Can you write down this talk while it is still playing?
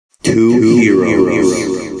Two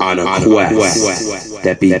heroes on a quest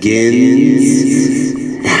that begins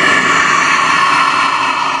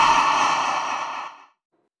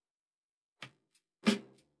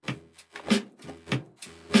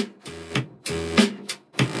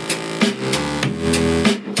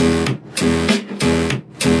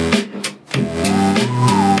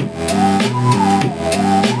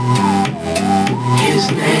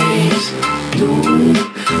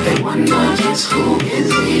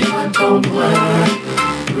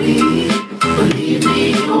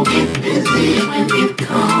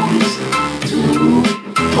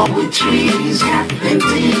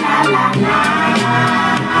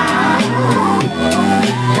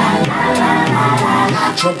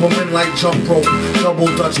jump rope, double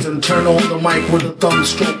dutched and turn on the mic with a thumb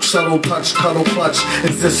stroke, subtle touch, cuddle clutch.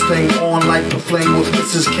 Is this thing on like the flame with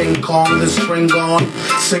Mrs. King Kong? This spring gone.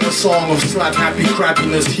 Sing a song of slap happy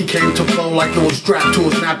crappiness. He came to flow like it was strapped to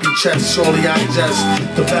his nappy chest. Surely I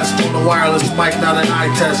jest the best on the wireless mic, not an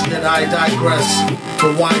eye test. Yet I digress.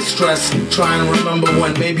 But why stress? Try and remember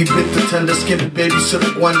when maybe bit the tender skinned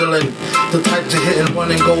babysitter Gwendolyn. The type to hit and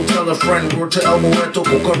run and go tell a friend. Word to El Muerto,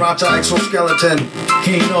 Cucaracha, exoskeleton.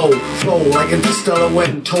 He know, flow like interstellar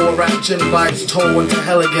wind. Toe a rap, gin vibes, toe into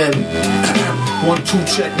hell again. 1, 2,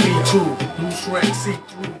 check, me too. Loose rank, see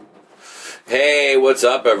through. Hey, what's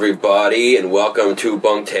up, everybody, and welcome to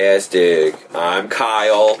Bunktastic. I'm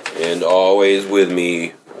Kyle, and always with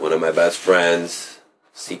me, one of my best friends,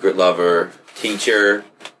 secret lover, teacher,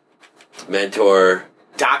 mentor,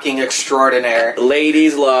 docking extraordinaire.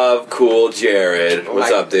 Ladies love cool Jared.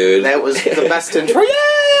 What's up, dude? That was the best intro.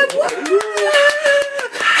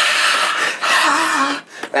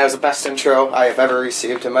 That was the best intro I have ever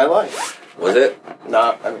received in my life. Was it?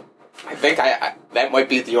 No, I think I that might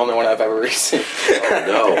be the only one I've ever received.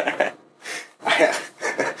 Oh, no.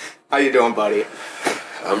 How you doing, buddy?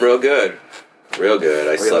 I'm real good. Real good.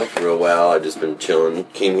 I slept real well. I've just been chilling.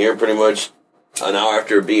 Came here pretty much an hour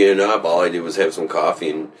after being up. All I did was have some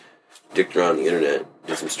coffee and dicked around the internet.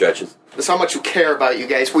 Did some stretches. That's how much you care about you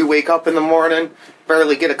guys. We wake up in the morning,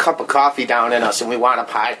 barely get a cup of coffee down in us, and we want a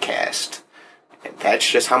podcast. And that's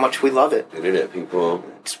just how much we love it. Internet people.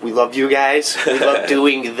 We love you guys. We love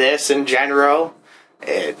doing this in general.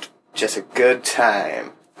 It's just a good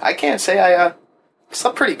time. I can't say I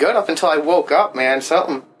slept pretty good up until I woke up, man.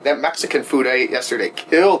 That Mexican food I ate yesterday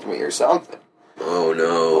killed me or something. Oh,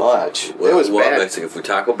 no. Watch. It was what bad. Mexican food?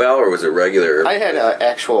 Taco Bell, or was it regular? I had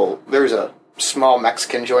there's a small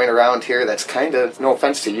Mexican joint around here that's kind of, no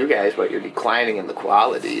offense to you guys, but you're declining in the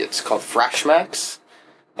quality. It's called Fresh Mex.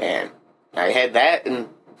 And I had that, and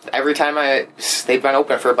every time they've been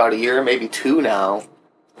open for about a year, maybe 2 now,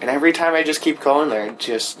 and every time I just keep going there,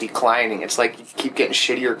 just declining. It's like you keep getting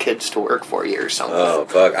shittier kids to work for you or something. Oh,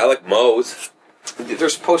 fuck. I like Moe's. They're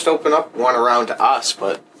supposed to open up one around to us,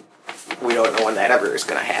 but we don't know when that ever is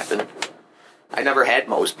going to happen. I never had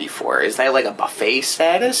Moe's before. Is that like a buffet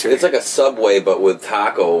status? Or? It's like a Subway, but with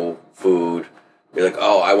taco food. You're like,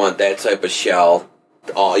 oh, I want that type of shell.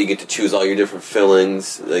 You get to choose all your different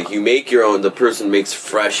fillings. Like, you make your own. The person makes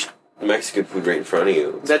fresh Mexican food right in front of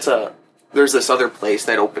you. There's this other place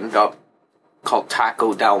that opened up called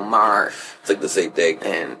Taco Del Mar. It's like the same thing.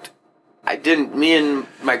 And me and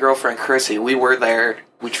my girlfriend Chrissy, we were there.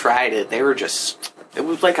 We tried it. It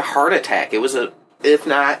was like a heart attack. It was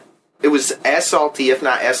as salty, if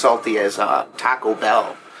not as salty as Taco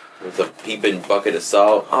Bell. With a peeping bucket of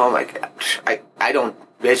salt. Oh my gosh.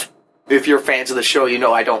 If you're fans of the show, you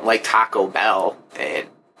know I don't like Taco Bell, and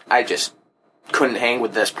I just couldn't hang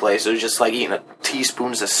with this place. It was just like eating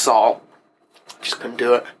teaspoons of salt. Just couldn't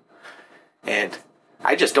do it. And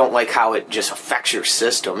I just don't like how it just affects your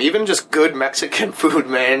system. Even just good Mexican food,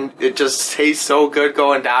 man, it just tastes so good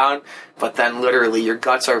going down, but then literally your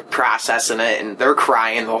guts are processing it, and they're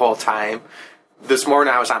crying the whole time. This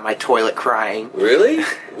morning I was on my toilet crying. Really?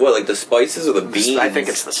 What, like the spices or the beans? I think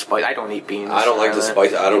it's the spice. I don't eat beans. I don't like the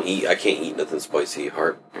spice. I can't eat nothing spicy.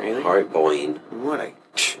 Really? Heart boing.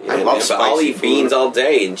 I love spicy I'll eat food. Beans all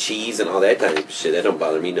day and cheese and all that kind of shit. That don't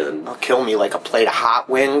bother me none. I'll kill me like a plate of hot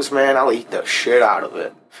wings, man. I'll eat the shit out of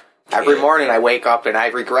it. Every morning I wake up and I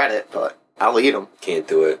regret it, but I'll eat them. Can't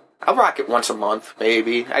do it. I'll rock it once a month,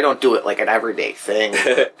 maybe. I don't do it like an everyday thing.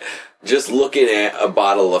 Just looking at a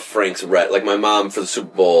bottle of Frank's Red, like my mom for the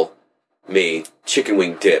Super Bowl made chicken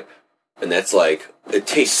wing dip, and that's like, it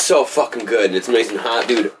tastes so fucking good, and it's nice and hot,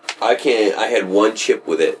 dude. I had one chip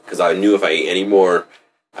with it, because I knew if I ate any more,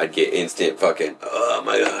 I'd get instant fucking,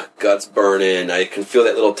 my guts burning. I can feel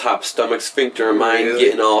that little top stomach sphincter of mine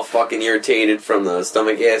getting all fucking irritated from the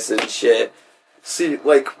stomach acid and shit. See,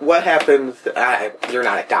 like, what happens, you're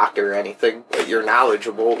not a doctor or anything, but you're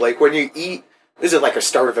knowledgeable. Like, when you eat, is it like a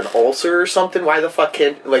start of an ulcer or something? Why the fuck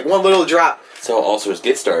can't, like, one little drop? That's how ulcers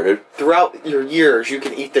get started. Throughout your years, you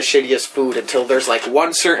can eat the shittiest food until there's, like,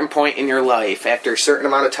 one certain point in your life, after a certain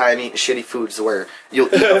amount of time eating shitty foods, where you'll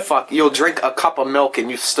eat you'll drink a cup of milk and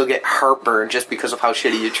you still get heartburn just because of how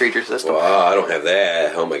shitty you treat your system. Wow, I don't have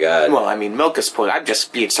that. Oh my god. Well, I mean, milk is I'm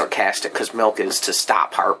just being sarcastic, because milk is to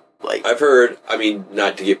stop like, I've heard, I mean,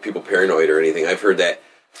 not to get people paranoid or anything, I've heard that,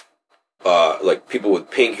 like, people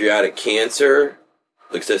with pancreatic cancer,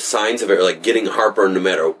 like, the signs of it are, like, getting heartburn no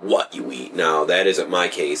matter what you eat. Now, that isn't my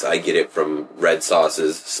case. I get it from red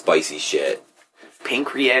sauces, spicy shit.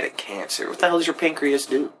 pancreatic cancer. What the hell does your pancreas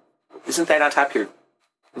do? Isn't that on top of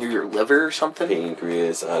your liver or something?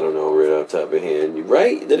 Pancreas, I don't know, right off the top of hand. You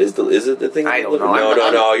right? That is it the thing? I don't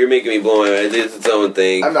know. No, you're making me blow my mind. It's its own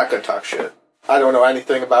thing. I'm not going to talk shit. I don't know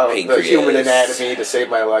anything about the human anatomy to save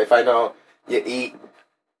my life. I know you eat,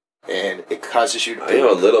 and it causes you to I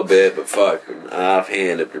know a little bit, but fuck,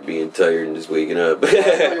 offhand after being tired and just waking up. I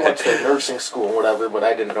know you went to nursing school and whatever, but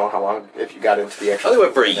I didn't know how long, if you got into the actual... I only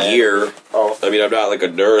went for a year. Oh. I mean, I'm not like a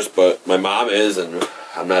nurse, but my mom is, and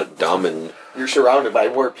I'm not dumb, and... You're surrounded by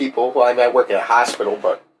more people. Well, I mean, I work at a hospital,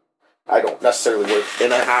 but I don't necessarily work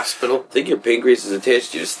in a hospital. I think your pancreas is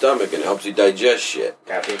attached to your stomach and helps you digest shit.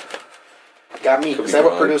 Got me. Is that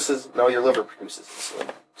what produces... No, your liver produces insulin.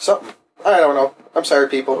 Something. I don't know. I'm sorry,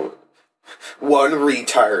 people. One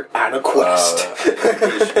retard on a quest.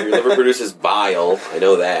 Your liver produces bile. I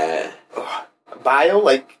know that. Bile?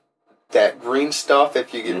 Like that green stuff?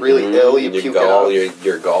 If you get really ill, you puke it out?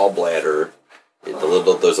 Your gallbladder.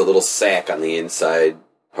 There's a little sac on the inside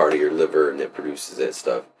part of your liver, and it produces that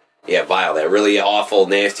stuff. Yeah, bile. That really awful,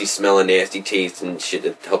 nasty smelling, nasty taste and shit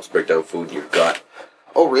that helps break down food in your gut.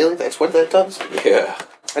 Oh, really? That's what that does? Yeah.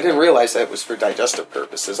 I didn't realize that was for digestive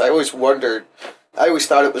purposes. I always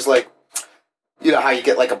thought it was like, you know how you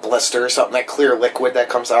get like a blister or something, that clear liquid that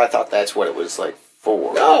comes out? I thought that's what it was like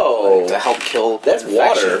for. No. Like, to help kill that's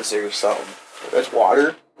water or something. That's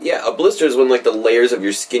water? Yeah, a blister is when like the layers of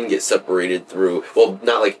your skin get separated through. Well,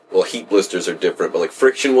 not like heat blisters are different, but like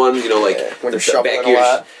friction ones. You know, like when you're shoveling a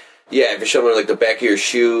lot. Yeah, if you're shoveling like the back of your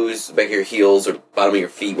shoes, the back of your heels, or bottom of your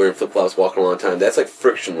feet, wearing flip flops, walking a long time. That's like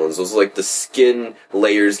friction ones. Those are like the skin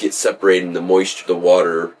layers get separated, and the moisture, the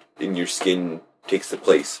water in your skin takes the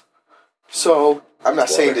place. So I'm not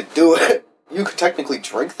saying to do it. You could technically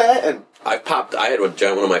drink that, and I had a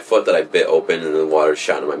giant one on my foot that I bit open, and the water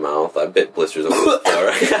shot in my mouth. I bit blisters over the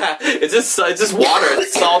floor. It's just water.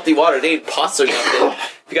 It's salty water. It ain't pus or nothing.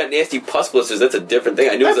 If you got nasty pus blisters, that's a different thing.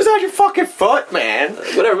 I knew that was on your fucking foot, man.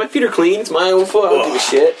 Whatever. My feet are clean. It's my own foot. I don't give a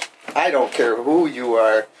shit. I don't care who you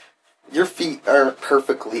are. Your feet are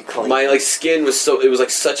perfectly clean. My skin was it was like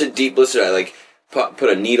such a deep blister. I put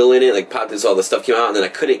a needle in it, popped this, all the stuff came out, and then I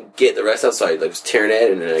couldn't get the rest out, so I was tearing at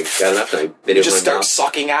it, and then I got enough, and I bit it with my mouth. You just start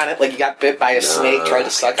sucking on it like you got bit by a snake, tried to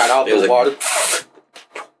suck out all the water.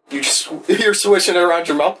 You're swishing it around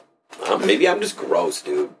your mouth? Maybe I'm just gross,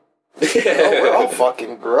 dude. We're all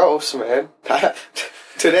fucking gross, man.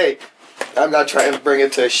 Today, I'm not trying to bring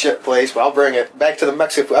it to a shit place, but I'll bring it back to the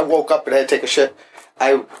Mexican. I woke up and had to take a shit.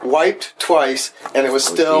 I wiped twice, and it was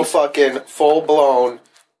still fucking full-blown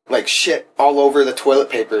shit all over the toilet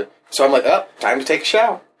paper. So I'm like, time to take a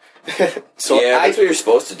shower. So yeah, that's what you're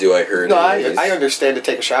supposed to do, I heard. No, I understand to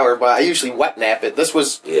take a shower, but I usually wet nap it. This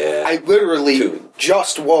was... Yeah. I literally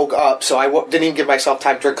just woke up, so I didn't even give myself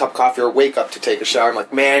time to drink a cup of coffee or wake up to take a shower. I'm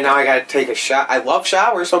like, man, now I gotta take a shower. I love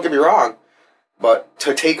showers, don't get me wrong. But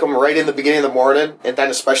to take them right in the beginning of the morning, and then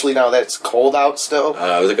especially now that it's cold out still...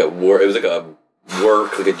 it was like a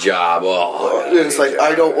work, like a job. It's like,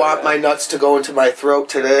 I don't want my nuts to go into my throat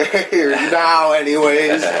today, or now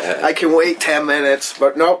anyways. I can wait 10 minutes,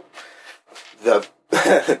 but nope.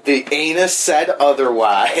 The anus said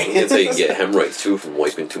otherwise. That's how you can get hemorrhoids too from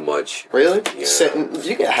wiping too much. Really? Yeah.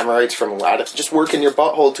 You get hemorrhoids from a lot of just working your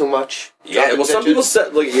butthole too much. Yeah, well, some people say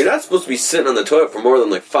you're not supposed to be sitting on the toilet for more than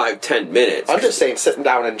 5-10 minutes. I'm just saying, sitting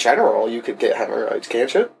down in general, you could get hemorrhoids,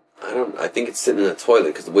 can't you? I think it's sitting in the toilet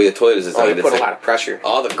because the way the toilet is designed, you put a lot of pressure.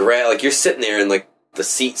 All the you're sitting there and the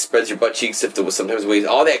seat spreads your butt cheeks if there was sometimes ways.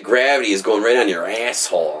 All that gravity is going right on your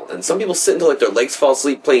asshole. And some people sit until their legs fall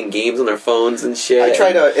asleep playing games on their phones and shit. I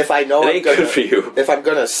try to, if I know it ain't good for you. If I'm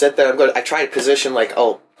gonna sit there, I try to position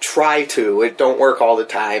try to. It don't work all the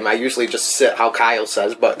time. I usually just sit how Kyle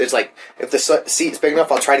says, but it's if the seat's big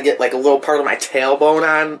enough, I'll try to get a little part of my tailbone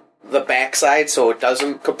on the backside so it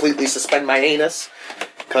doesn't completely suspend my anus.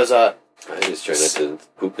 Because I just try not to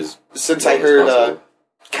poop as since I heard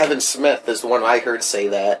Kevin Smith is the one I heard say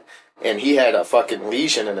that, and he had a fucking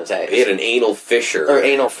lesion in his ass. He had an anal fissure. Or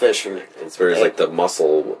anal fissure. It's where it's like the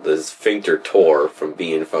muscle, the sphincter tore from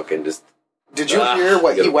being fucking just... Did you hear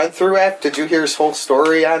what he went through after? Did you hear his whole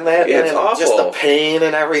story on that? Yeah, man? it's awful. Just the pain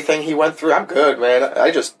and everything he went through. I'm good, man.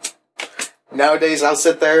 I just... Nowadays, I'll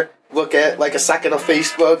sit there, look at like a second of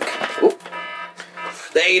Facebook. Oop.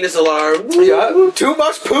 The anus alarm. Yeah, too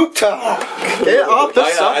much poop talk. Get off the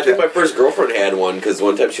I subject. think my first girlfriend had one, because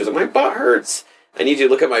one time she was like, my butt hurts. I need you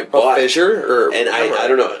to look at my butt. A fissure? Or And I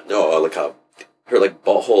don't know. No, like her like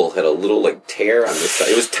butthole had a little like tear on this side.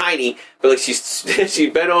 It was tiny, but like she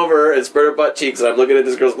bent over and spread her butt cheeks, and I'm looking at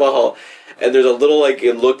this girl's butthole, and there's a little like,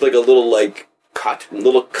 it looked like a little like cut.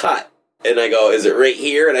 And I go, is it right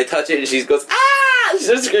here? And I touch it, and she goes, ah! She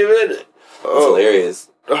starts screaming. It's hilarious.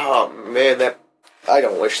 Oh man, I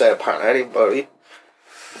don't wish that upon anybody.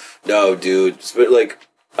 No, dude. But like,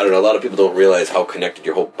 I don't know, a lot of people don't realize how connected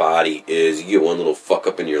your whole body is. You get one little fuck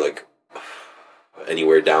up and you're like,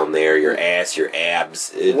 anywhere down there, your ass, your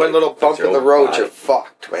abs. One little bump in the road, you're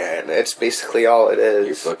fucked, man. It's basically all it is.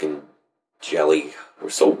 You're fucking jelly.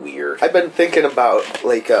 We're so weird. I've been thinking about,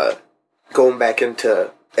 like, going back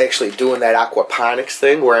into actually doing that aquaponics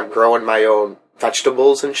thing where I'm growing my own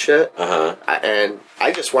vegetables and shit. Uh-huh. And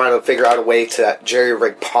I just want to figure out a way to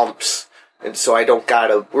jerry-rig pumps, and so I don't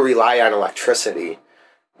gotta rely on electricity.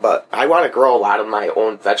 But I want to grow a lot of my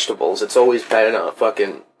own vegetables. It's always been a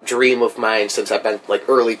fucking dream of mine since I've been, like,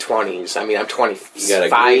 early 20s. I mean, I'm 25 You got a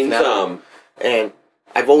green now. thumb. And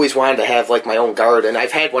I've always wanted to have, like, my own garden.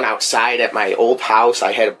 I've had one outside at my old house.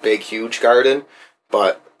 I had a big, huge garden.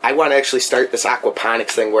 But I want to actually start this aquaponics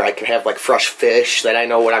thing where I can have, like, fresh fish that I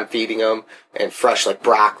know what I'm feeding them, and fresh, like,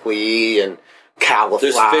 broccoli and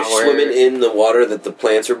cauliflower. There's fish swimming in the water that the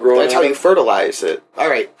plants are growing That's how out you of? fertilize it. All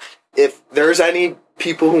right. If there's any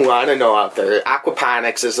people who want to know out there,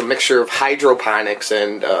 aquaponics is a mixture of hydroponics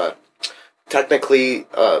and technically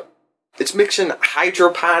it's mixing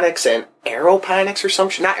hydroponics and aeroponics or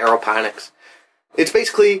something. Not aeroponics. It's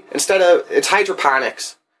basically, it's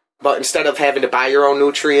hydroponics, but instead of having to buy your own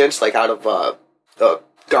nutrients, like out of a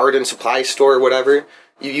garden supply store or whatever,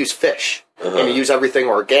 you use fish. Uh-huh. And you use everything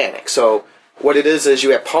organic. So what it is you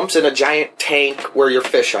have pumps in a giant tank where your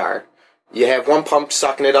fish are. You have one pump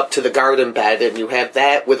sucking it up to the garden bed, and you have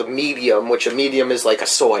that with a medium, which a medium is like a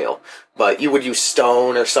soil. But you would use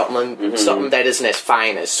stone or something, something that isn't as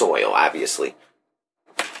fine as soil, obviously.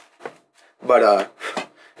 But,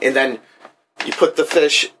 and then you put the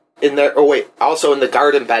fish in there. Oh, wait, also in the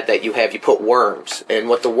garden bed that you have, you put worms. And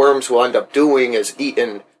what the worms will end up doing is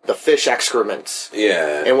eating the fish excrements.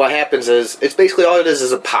 Yeah. And what happens is, it's basically all it is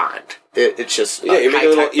a pond. It's just Yeah,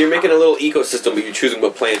 you're making a little ecosystem, but you're choosing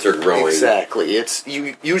what plants are growing. Exactly. It's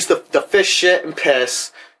you use the fish shit and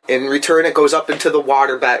piss. In return, it goes up into the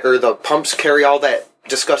water bed, or the pumps carry all that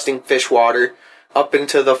disgusting fish water up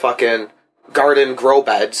into the fucking garden grow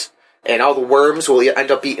beds, and all the worms will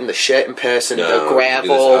end up eating the shit and piss and the gravel,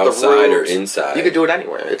 you do this outside the or roots. inside. You could do it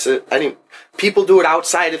anywhere. People do it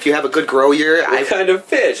outside if you have a good grow year. What kind of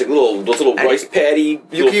fish? Like those little rice patty.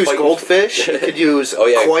 You could use goldfish. You could use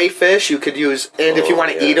koi fish. You could use, and if you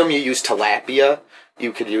want to eat them, you use tilapia.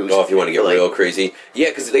 You could use. Oh, if you want to get real crazy,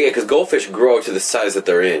 because goldfish grow to the size that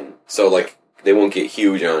they're in, so like they won't get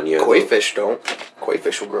huge on you. Koi fish don't. Koi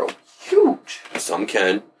fish will grow huge. Some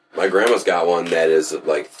can. My grandma's got one that is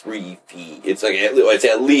like 3 feet. It's like it's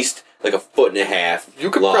at least like 1.5 feet. You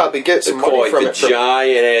could long. probably get some money koi from fish,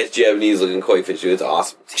 giant ass Japanese looking koi fish. Dude, it's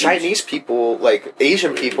awesome. It's huge. Chinese people, like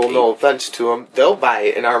Asian people, no offense to them, they'll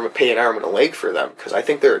pay an arm and a leg for them because I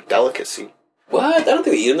think they're a delicacy. What? I don't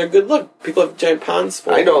think they eat them. They're good. Look, people have giant ponds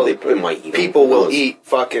full. I know they might eat them. People will eat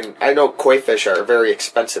fucking. I know koi fish are a very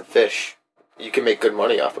expensive fish. You can make good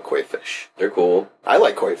money off of koi fish. They're cool. I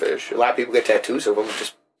like koi fish. A lot of people get tattoos of them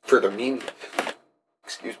just for the meaning.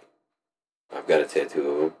 Excuse me. I've got a tattoo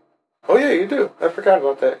of them. Oh yeah, you do. I forgot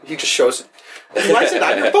about that. He just shows it. Why is it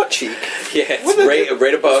on your butt cheek? Yeah, it's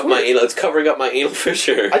right above my anal. It's covering up my anal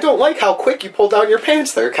fissure. I don't like how quick you pull down your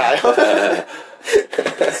pants there, Kyle.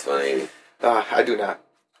 That's funny. I do not.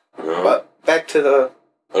 No. But back to the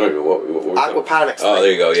I don't know what we're aquaponics Oh, thing.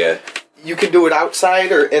 there you go. Yeah. You can do it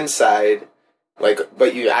outside or inside,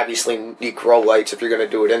 but you obviously need grow lights if you're going to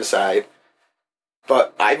do it inside.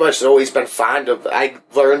 But I've just always been fond of. I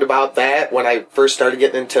learned about that when I first started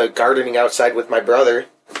getting into gardening outside with my brother.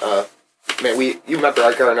 Man, you remember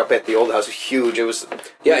our garden up at the old house was huge. It was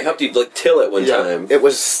Yeah, I helped you till it one time. It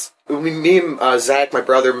was me and Zach, my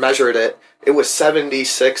brother, measured it. It was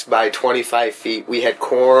 76 by 25 feet. We had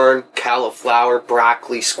corn, cauliflower,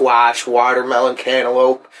 broccoli, squash, watermelon,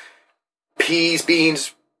 cantaloupe, peas,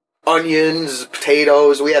 beans, onions,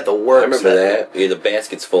 potatoes. We had the I works. remember that. Yeah, the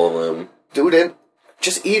baskets full of them. Dude, and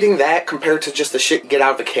just eating that compared to just the shit you get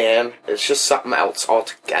out of the can, it's just something else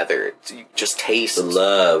altogether. You just taste. The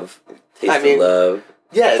love. Taste I mean, the love.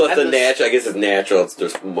 Yeah. Plus the and natural, I guess it's natural.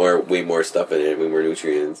 There's way more stuff in it, way more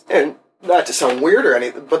nutrients. And not to sound weird or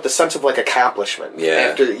anything, but the sense of like accomplishment. Yeah.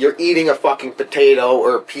 After you're eating a fucking potato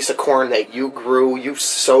or a piece of corn that you grew, you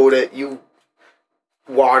sowed it, you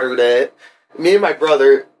watered it. Me and my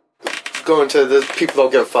brother, going to the people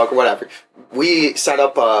don't give a fuck or whatever, we set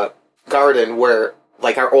up a garden where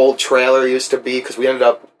like our old trailer used to be, because we ended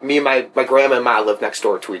up, me and my grandma and ma lived next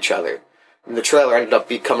door to each other. And the trailer ended up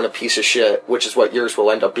becoming a piece of shit, which is what yours will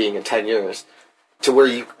end up being in 10 years. To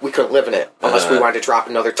where we couldn't live in it unless we wanted to drop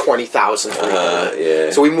another $20,000.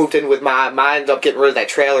 Yeah. So we moved in with Ma. Ma ended up getting rid of that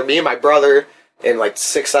trailer. Me and my brother, and like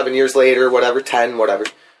 6-7 years later, whatever, 10, whatever,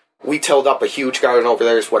 we tilled up a huge garden over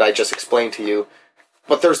there. Is what I just explained to you.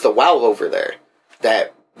 But there's the well over there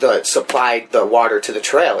that supplied the water to the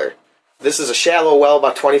trailer. This is a shallow well,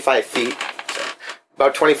 about 25 feet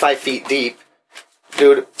deep.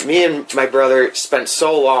 Dude, me and my brother spent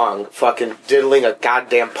so long fucking diddling a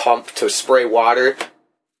goddamn pump to spray water.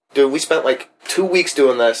 Dude, we spent like 2 weeks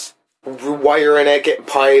doing this. Wiring it, getting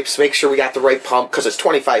pipes, make sure we got the right pump, because it's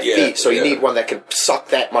 25 feet, so you need one that can suck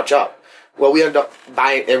that much up. Well, we ended up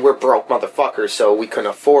buying, and we're broke motherfuckers, so we couldn't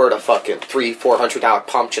afford a fucking $300-$400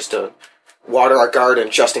 pump just to water our garden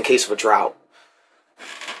just in case of a drought.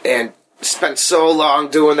 And spent so long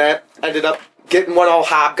doing that, ended up getting one all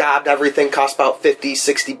hobgobbed, everything cost about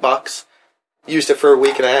 $50-$60. Used it for a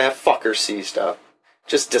week and a half, fucker seized up.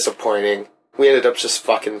 Just disappointing. We ended up just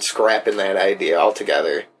fucking scrapping that idea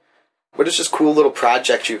altogether. But it's just cool little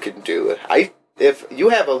projects you can do. If you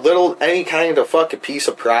have any kind of fucking piece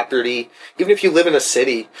of property, even if you live in a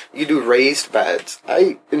city, you do raised beds.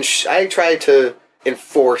 I try to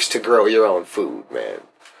enforce to grow your own food, man.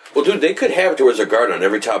 Well, dude, they could have it towards a garden on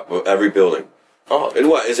every top of every building. Oh, And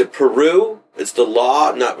what, is it Peru? It's the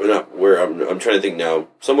law? Not where, I'm trying to think now.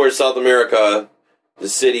 Somewhere in South America, the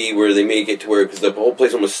city where they make it to where, because the whole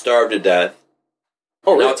place almost starved to death.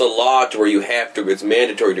 oh, really? Now it's a law to where you have to, it's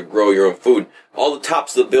mandatory to grow your own food. All the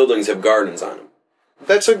tops of the buildings have gardens on them.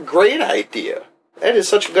 That's a great idea. That is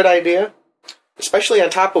such a good idea. Especially on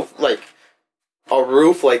top of, like, a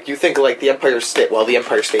roof. Like, you think, like, the Empire State... Well, the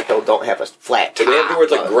Empire State Hill don't have a flat top. But they have it where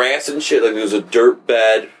it's like grass and shit, like there's a dirt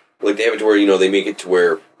bed. Like they have it to where, they make it to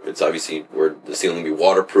where it's obviously where the ceiling be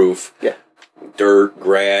waterproof. Yeah. Dirt,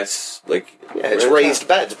 grass, like... Yeah, it's raised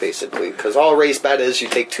beds, basically. Because all a raised bed is, you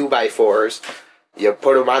take 2x4s, you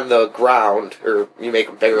put them on the ground, or you make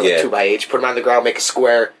them bigger, like 2x8, you put them on the ground, make a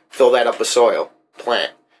square, fill that up with soil,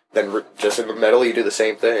 plant. Then just in the middle, you do the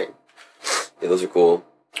same thing. Yeah, those are cool.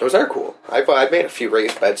 Those are cool. I made a few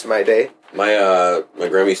raised beds in my day. My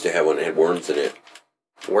grandma used to have one that had worms in it.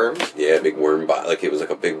 Worms? Yeah, a big worm like it was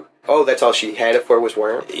like a big... Oh, that's all she had it for was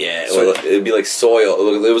worms? Yeah, So- it'd be like soil.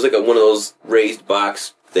 It was like one of those raised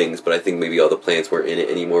box things, but I think maybe all the plants weren't in it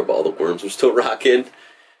anymore, but all the worms were still rocking.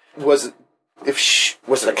 Was it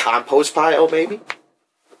a compost pile, maybe?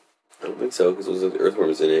 I don't think so, because there was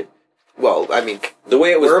earthworms in it. Well, I mean... The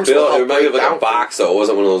way it was Worms will built, it help reminded me of break like down a box, though. It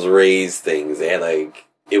wasn't one of those raised things. They had like...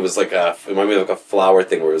 It reminded me of like a flower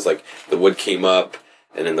thing where it was like the wood came up,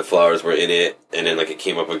 and then the flowers were in it, and then like it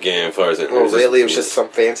came up again, flowers in it. Oh, really? It was just some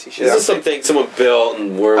fancy shit. This is something someone built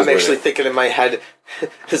and worms I'm were in actually it. thinking in my head,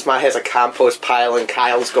 his mom has a compost pile and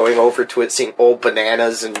Kyle's going over to it, seeing old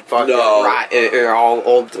bananas and fucking all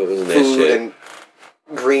old It wasn't that food shit. and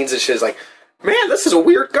greens and shit. It's like, man, this is a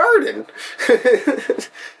weird garden.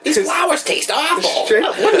 These flowers taste awful.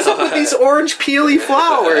 What is up with these orange peely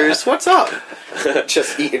flowers? What's up?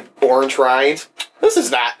 Just eating orange rinds. This is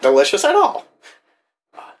not delicious at all.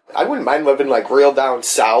 I wouldn't mind living like real down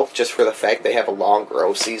south just for the fact they have a long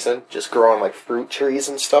grow season. Just growing like fruit trees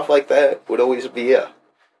and stuff like that would always be I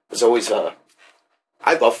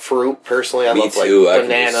love fruit personally. I Me love too. like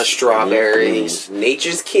banana, strawberries.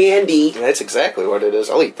 Nature's candy. That's exactly what it is.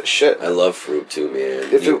 I'll eat the shit. I love fruit too,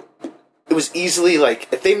 man. If it was easily like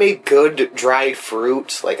if they made good dried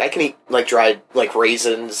fruits, like I can eat like dried like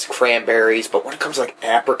raisins, cranberries, but when it comes to like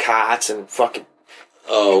apricots and fucking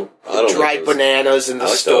I don't dried like those. bananas in the I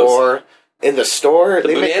like store. In the store, The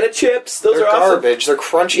they banana make, chips, those they're are awesome. garbage. They're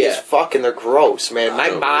crunchy as Yeah. fuck and they're gross, man. I My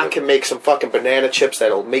don't mom know. can make some fucking banana chips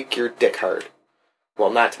that'll make your dick hard. Well,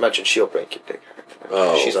 not to mention she'll make your dick hard.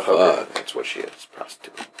 Oh, She's a hooker. fuck. That's what she is,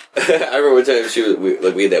 prostitute. I remember one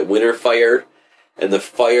time we had that winter fire, and the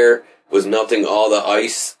fire was melting all the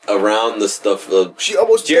ice around the stuff. She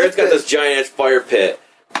almost Jared's did got this giant ass fire pit,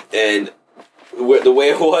 and the way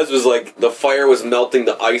it was like the fire was melting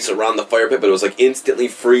the ice around the fire pit, but it was like instantly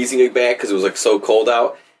freezing it back because it was like so cold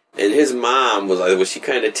out. And his mom was she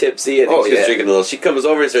kind of tipsy? I think she was drinking a little. She comes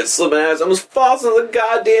over and starts slipping out. Almost falls into the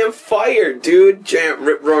goddamn fire, dude. Giant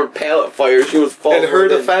rip-roaring pallet fire. She was falling. In her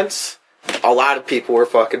defense, a lot of people were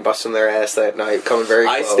fucking busting their ass that night, coming very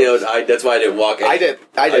close. That's why I didn't walk. I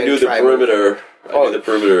knew the perimeter. I knew the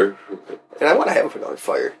perimeter. And I want to have another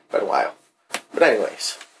fire. Been a while. But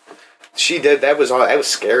anyways, she did. That was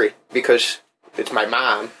scary because it's my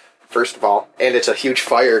mom, first of all, and it's a huge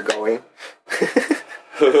fire going.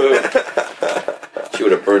 She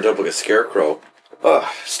would have burned up like a scarecrow.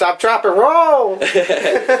 Stop, drop, and roll!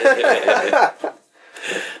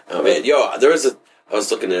 Oh man, I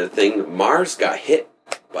was looking at a thing. Mars got hit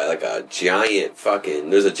by like a giant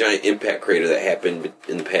there's a giant impact crater that happened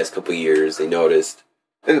in the past couple of years. They noticed.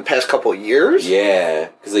 In the past couple of years? Yeah,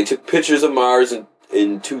 because they took pictures of Mars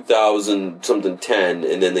in 2010,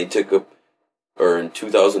 and then they took or in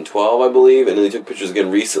 2012, I believe, and then they took pictures again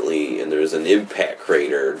recently, and there's an impact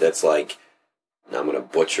crater that's like, I'm gonna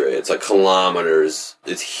butcher it. It's like kilometers.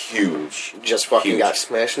 It's huge. Just fucking got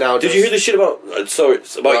smashed now. Did you hear the shit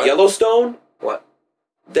about Yellowstone? What?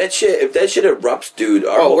 That shit. If that shit erupts, dude,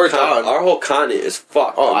 our whole continent is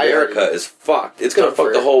fucked. America is fucked. It's gonna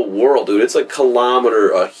fuck the whole world, dude. It's like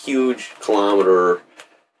a huge kilometer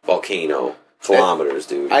volcano. Kilometers,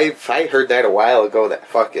 dude. I heard that a while ago. That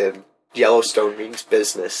fucking Yellowstone means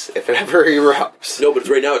business if it ever erupts. No, but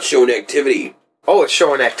right now it's showing activity. Oh, it's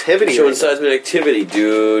showing activity. Showing seismic activity,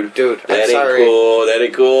 dude. Dude, that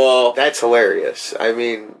ain't cool. That's hilarious. I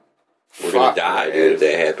mean, we're gonna die, dude, if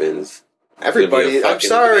that happens. Everybody, I'm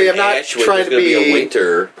sorry, I'm not trying to be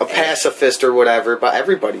a pacifist or whatever, but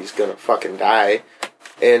everybody's gonna fucking die.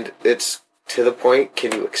 And it's to the point,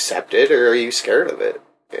 can you accept it or are you scared of it?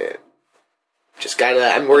 And just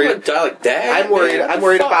I'm worried. I'm gonna die like that. I'm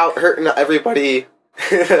worried about hurting everybody.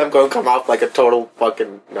 I'm going to come off like a total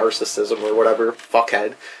fucking narcissism or whatever,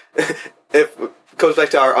 fuckhead. It goes back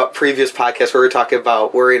to our previous podcast where we were talking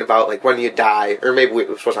about worrying about like when you die, or maybe it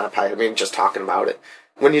was not a podcast, I mean just talking about it.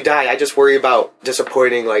 When you die, I just worry about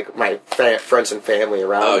disappointing like my friends and family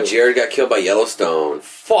around me. Oh, Jared got killed by Yellowstone.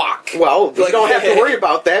 Fuck. Well, you don't have to worry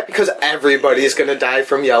about that because everybody's going to die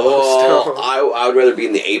from Yellowstone. I would rather be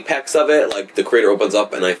in the apex of it, like the crater opens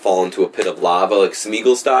up and I fall into a pit of lava, like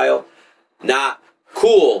Smeagol style. Not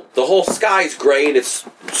cool. The whole sky's gray and it's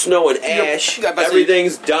snow and ash.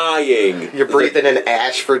 Everything's dying. You're breathing in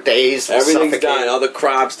ash for days. Everything's dying. All the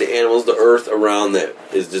crops, the animals, the earth around that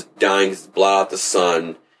is just dying. It's blot out the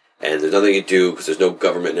sun. And there's nothing to do because there's no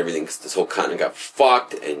government and everything. Cause this whole continent got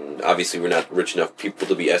fucked. And obviously we're not rich enough people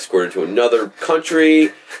to be escorted to another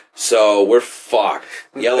country. So we're fucked.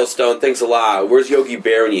 Yellowstone, thanks a lot. Where's Yogi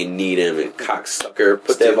Bear when you need him? And cocksucker.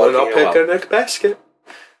 Put that volcano up. Picnic basket.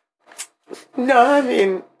 No, I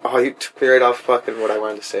mean, you took me right off fucking what I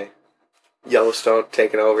wanted to say. Yellowstone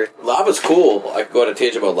taking over. Lava's cool. I could go on a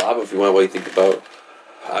tangent about lava if you want. What do you think about?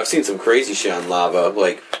 I've seen some crazy shit on lava.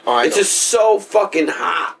 Like, it's just so fucking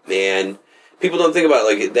hot, man. People don't think about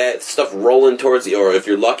like that stuff rolling towards you, or if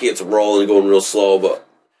you're lucky, it's rolling, going real slow. But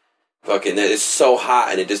fucking, that is so hot,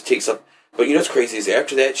 and it just takes up. But you know what's crazy is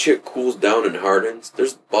after that shit cools down and hardens,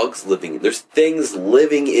 there's bugs living. There's things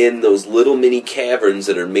living in those little mini caverns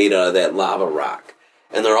that are made out of that lava rock,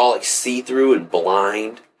 and they're all like see-through and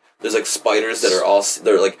blind. There's like spiders that are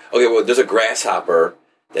they're like, okay, well, there's a grasshopper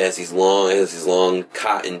that has these long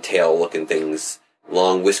cottontail looking things,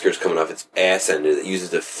 long whiskers coming off its ass end that it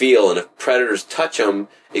uses to feel, and if predators touch them,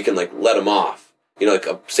 it can like let them off. You know, like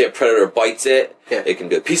say a predator bites it, it can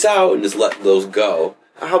go peace out and just let those go.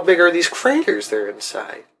 How big are these craters they're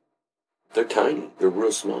inside? They're tiny. They're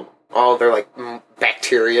real small. Oh, they're like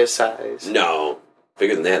bacteria size? No.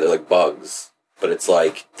 Bigger than that. They're like bugs. But it's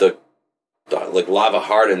like the like lava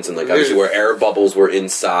hardens and like obviously where air bubbles were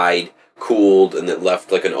inside cooled and it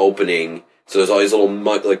left like an opening. So there's all these little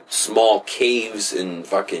like small caves and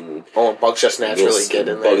fucking... Oh, bugs just naturally get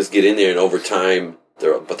in there. Bugs get in there and over time,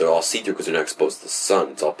 they're all see-through because they're not exposed to the sun.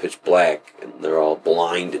 It's all pitch black and they're all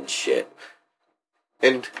blind and shit.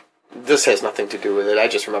 And this has nothing to do with it. I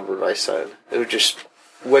just remember what I said. It would just,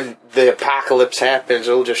 when the apocalypse happens,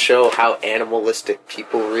 it'll just show how animalistic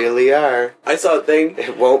people really are. I saw a thing.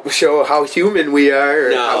 It won't show how human we are,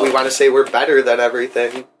 or how we want to say we're better than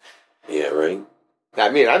everything. Yeah, right. I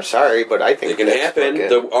mean, I'm sorry, but I think it can happen.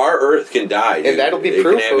 Our Earth can die, dude. And that'll be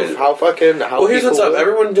proof of how well, here's what's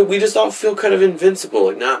up. We just all feel kind of invincible.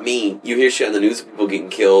 Like, not me. You hear shit on the news of people getting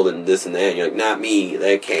killed and this and that, and you're like, not me.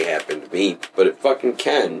 That can't happen to me. But it fucking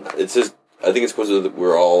can. It's just, I think it's because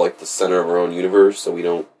we're all like the center of our own universe, so we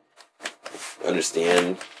don't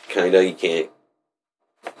understand, kinda. You can't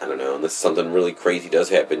I don't know, unless something really crazy does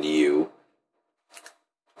happen to you.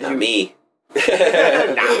 Not me.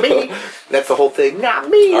 Not me. That's the whole thing. Not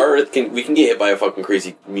me. Our Earth we can get hit by a fucking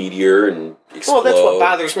crazy meteor and explode. Well, that's what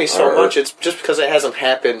bothers me so Our much. Earth- It's just because it hasn't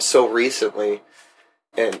happened so recently,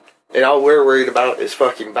 and all we're worried about is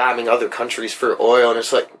fucking bombing other countries for oil. And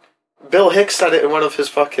it's like Bill Hicks said it in one of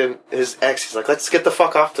his ex. He's like, let's get the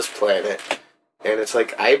fuck off this planet. And it's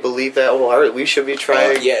like, I believe that wholeheartedly. We should be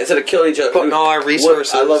trying. yeah, instead of killing each other, putting all our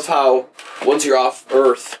resources. I love how once you're off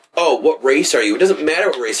Earth, what race are you? It doesn't matter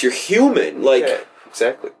what race. You're human. Like Yeah,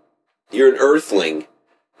 exactly. you're an Earthling,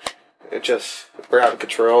 We're out of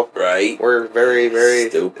control. right? We're very, very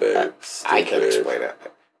Stupid. I can't explain it.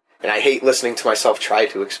 And I hate listening to myself try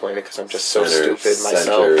to explain it because I'm just so stupid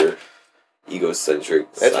myself. Egocentric.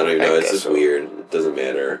 I That's don't even what I know. It's guess just so. weird. It doesn't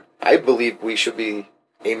matter. I believe we should be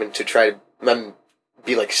aiming to try to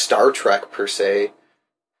be like Star Trek per se.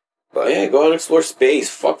 But Yeah, go out and explore space.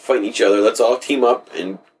 Fuck fighting each other. Let's all team up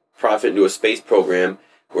and profit into a space program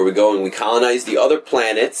where we go and we colonize the other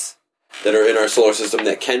planets that are in our solar system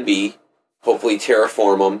that can be, hopefully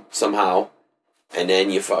terraform them somehow. And then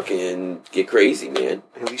you fucking get crazy, man.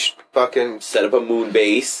 we should fucking Set up a moon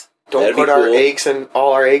base. don't That'd be put our cool.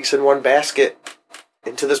 all our eggs in one basket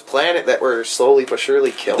into this planet that we're slowly but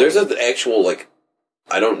surely killing. There's an actual,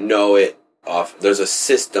 I don't know it off. There's a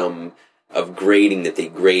system of grading that they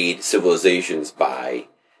grade civilizations by.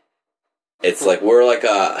 It's like we're like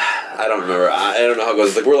I don't remember. I don't know how it goes.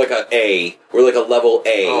 It's like we're like a A. We're like a level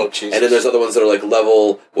A. Oh, Jesus. And then there's other ones that are like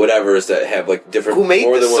level whatevers that have like different. Who made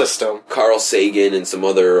more this than one. system? Carl Sagan and some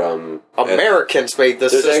other Americans made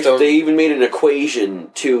this there's system. they even made an equation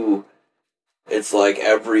too. It's like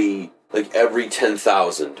every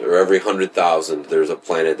 10,000 or every 100,000, there's a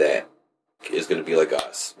planet that is going to be like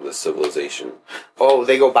us, with a civilization. Oh,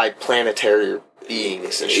 they go by planetary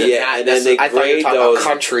beings and shit. Yeah, Not and then they I thought you were grade talking those about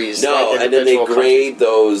countries. No, like and then they individual grade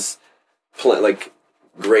those,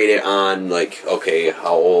 grade it on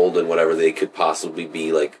how old and whatever they could possibly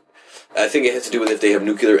be. I think it has to do with if they have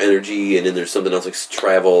nuclear energy, and then there's something else like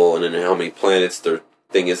travel, and then how many planets their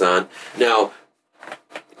thing is on. Now,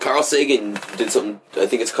 Carl Sagan did something. I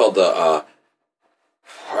think it's called the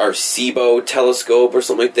Arecibo telescope or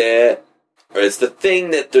something like that. Or it's the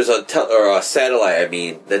thing that there's a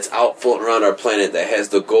satellite. That's out floating around our planet that has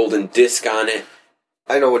the golden disc on it.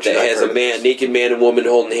 I know what That has a naked man and woman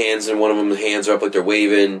holding hands, and one of them hands are up like they're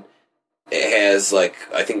waving. It has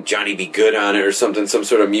I think Johnny B. Good on it or something, some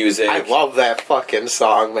sort of music. I love that fucking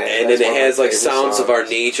song, man. And That's then it one of has my like favorite sounds of our songs.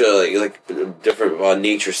 nature, like different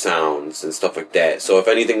nature sounds and stuff like that. So if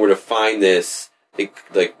anything were to find this, it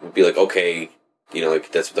would be like, okay,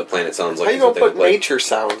 that's what the planet sounds like. How you is what gonna they put look like. nature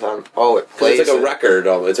sounds on? Oh, it 'Cause plays. it's like a it. record.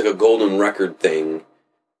 It's like a golden record thing,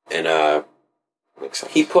 and Makes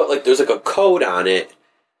sense. he put there's a code on it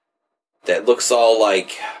that looks all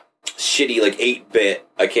shitty, 8-bit.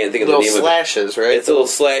 I can't think of the little name of it. slashes, right? It's little I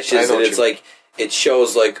slashes, know and what it's it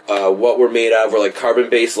shows what we're made out of. We're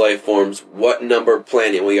carbon-based life forms, what number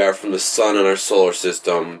planet we are from the sun in our solar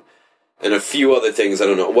system, and a few other things. I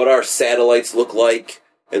don't know what our satellites look like,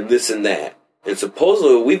 and this and that. And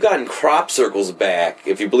supposedly we've gotten crop circles back.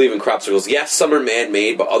 If you believe in crop circles, yes, some are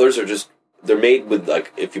man-made, but others are just they're made with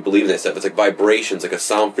if you believe in that stuff, it's like vibrations, like a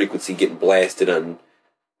sound frequency getting blasted on.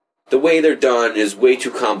 The way they're done is way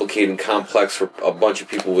too complicated and complex for a bunch of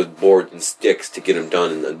people with boards and sticks to get them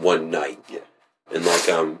done in one night. Yeah. And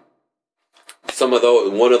one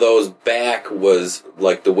of those back was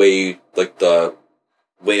the way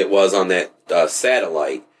it was on that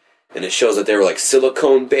satellite, and it shows that they were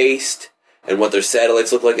silicone based, and what their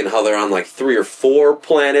satellites look like, and how they're on 3 or 4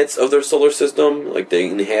 planets of their solar system. They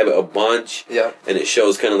inhabit a bunch. Yeah. And it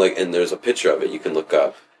shows and there's a picture of it you can look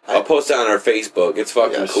up. I'll post it on our Facebook. It's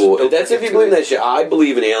fucking Yes, cool. don't That's if forget you believe to- in that shit. I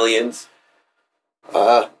believe in aliens.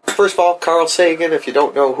 First of all, Carl Sagan, if you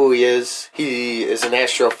don't know who he is an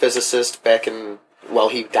astrophysicist back in,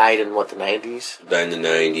 he died in, the 90s? Died in the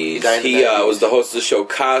 90s. died in the He 90s. was the host of the show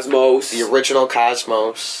Cosmos. The original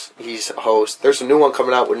Cosmos. He's a host. There's a new one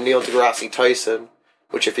coming out with Neil deGrasse Tyson,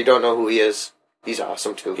 which if you don't know who he is, he's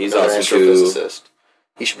awesome too. He's Another awesome, too. astrophysicist.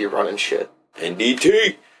 He should be running shit.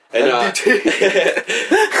 NDT. And,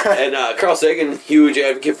 and Carl Sagan, huge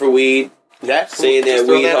advocate for weed, Yeah, saying just that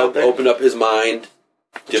throw weed out helped there. open up his mind,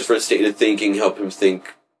 different state of thinking, help him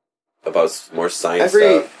think about more science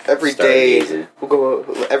stuff. Every day,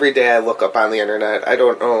 stargazing. every day I look up on the internet. I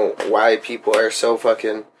don't know why people are so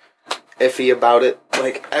fucking iffy about it.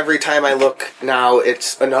 Every time I look now,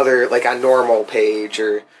 it's another a normal page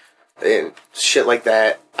or and shit like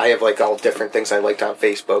that. I have like all different things I liked on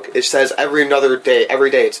Facebook. It says every day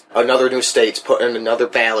it's another new state's putting another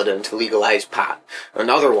ballot in to legalize pot.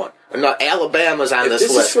 Another one. Alabama's on this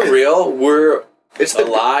This list. is for real. We're It's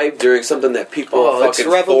alive during something that people it's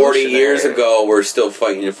fucking 40 years revolutionary. ago were still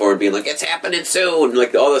fighting for and being like, it's happening soon.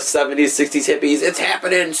 Like all the 70s, 60s hippies, it's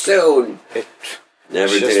happening soon.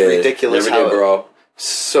 Never It's just did. ridiculous Never how did, bro.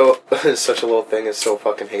 So such a little thing is so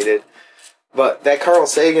fucking hated. But that Carl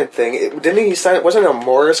Sagan thing, didn't he send? Wasn't it a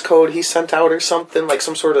Morse code he sent out or something, like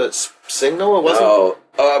some sort of signal? It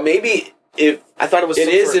wasn't. Maybe if I thought it was. it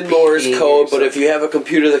some is sort in of Morse beeping code, or but if you have a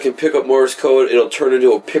computer that can pick up Morse code, it'll turn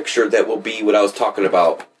into a picture that will be what I was talking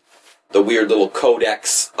about. The weird little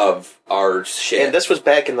codex of our shit. And this was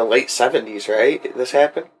back in the late 70s, right? This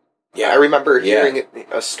happened. yeah, I remember hearing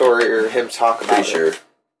a story or him talk about pretty sure. it.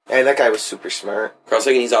 And that guy was super smart. Carl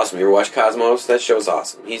Sagan, he's awesome. You ever watch Cosmos? That show's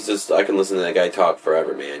awesome. He's just, I can listen to that guy talk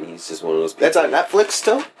forever, man. He's just one of those people. That's on Netflix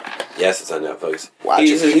still? Yes, it's on Netflix. Watching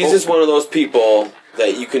He's people. just one of those people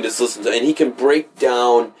that you can just listen to, and he can break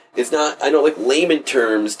down. It's not, I know, like layman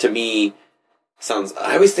terms to me sounds.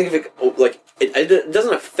 I always think of it like it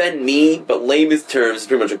doesn't offend me, but layman's terms is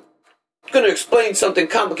pretty much going to explain something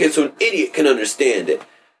complicated so an idiot can understand it.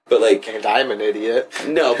 But like, And I'm an idiot.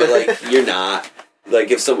 no, but like you're not.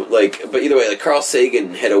 Like if some but either way, like Carl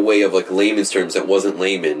Sagan had a way of like layman's terms that wasn't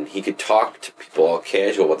layman. He could talk to people all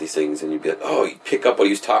casual about these things, and you'd be like, oh, you pick up what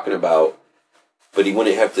he was talking about, but he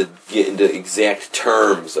wouldn't have to get into exact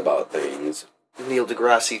terms about things. Neil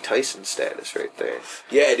deGrasse Tyson status right there.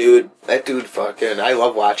 Yeah, dude. That dude fucking, I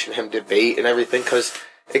love watching him debate and everything, because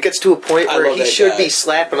it gets to a point I where love he that should guy. be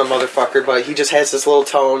slapping a motherfucker, but he just has this little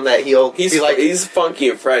tone that he'll He's be like, he's funky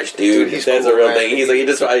and fresh, dude. Dude, he's That's cool, a real man. thing. He's like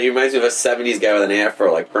he reminds me of a '70s guy with an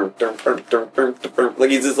afro, like like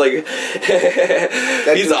he's just like he's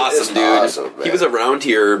dude awesome, is dude. awesome, man. He was around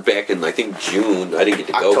here back in I think June. I didn't get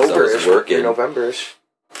to go because I was October-ish, working. or November-ish.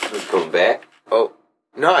 He's coming back. Oh,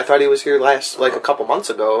 no, I thought he was here like a couple months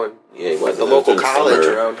ago, and Yeah, he was the It was local in the college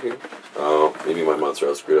summer. around here. Oh, maybe my months are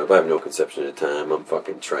all screwed up. I have no conception of time. I'm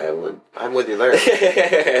fucking traveling. I'm with you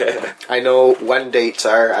there. I know when dates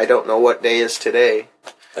are. I don't know what day is today.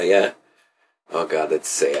 Yeah. Oh god, that's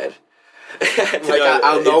sad. Like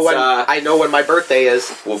I'll know when I know when my birthday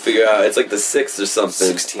is. We'll figure out. It's like the 6th or something.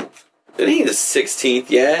 16th. It ain't the 16th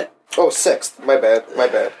yet. Oh, 6th. My bad.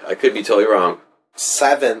 I could be totally wrong.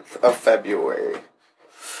 7th of February.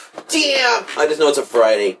 Damn! I just know it's a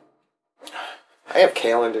Friday. I have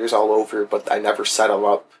calendars all over, but I never set them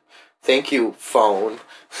up. Thank you, phone.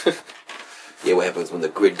 Yeah, what happens when the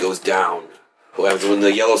grid goes down? What happens when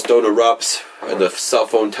the Yellowstone erupts and the cell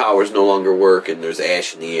phone towers no longer work and there's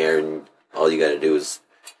ash in the air and all you gotta do is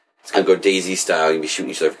it's gonna go Daisy style. You'll be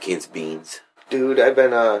shooting each other for cans of beans. Dude, I've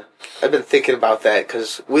been thinking about that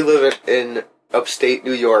because we live in upstate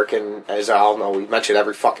New York, and as I all know, we mention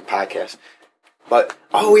every fucking podcast. But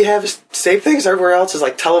all we have is same things everywhere else is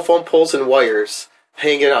like telephone poles and wires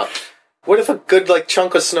hanging up. What if a good like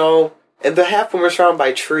chunk of snow and the half of them are surrounded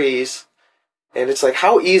by trees? And it's like,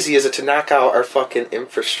 how easy is it to knock out our fucking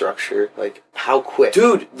infrastructure? Like, how quick?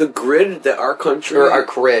 Dude, the grid that our country... Or our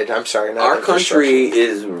grid, I'm sorry. Not Our country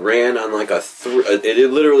is ran on like it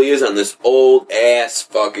literally is on this old ass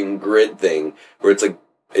fucking grid thing where it's like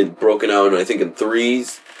broken out, I think in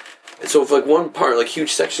threes. And so if like one part, like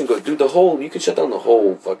huge section goes, dude, you can shut down the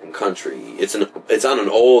whole fucking country. It's on an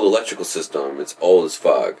old electrical system. It's old as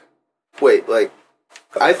fuck. Wait, like,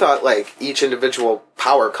 I thought like each individual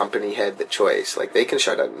power company had the choice. Like they can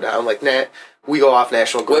shut it down. Like, nah, we go off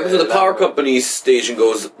national What grid. happens when the power company's station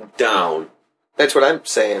goes down? That's what I'm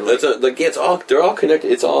saying. Like, They're all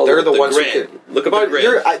connected. It's all they're the ones grid. who can. Look at the But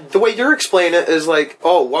grid. the way you're explaining it is like,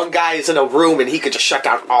 oh, one guy is in a room and he could just shut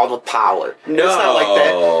down all the power. No, It's not like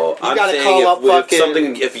that. You I'm gotta saying call up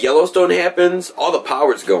fucking. if Yellowstone happens, all the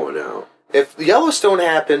power's going out. If Yellowstone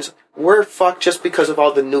happens, we're fucked just because of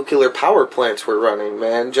all the nuclear power plants we're running,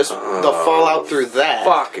 man. Just the fallout through that.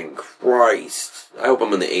 Fucking Christ! I hope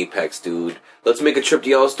I'm in the apex, dude. Let's make a trip to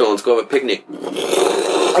Yellowstone. Let's go have a picnic.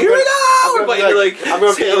 Here we go! I'm We're gonna biting be like I'm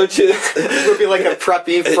gonna sandwiches. I'm gonna be like a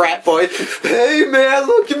preppy frat boy. Hey man,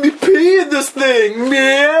 look at me peeing this thing,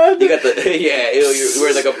 man. You got the you're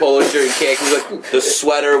wearing like a polo shirt and khakis, like the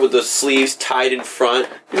sweater with the sleeves tied in front.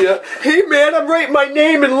 Yeah. Hey man, I'm writing my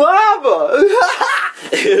name in lava.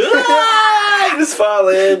 I just fall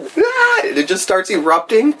in. It just starts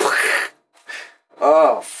erupting.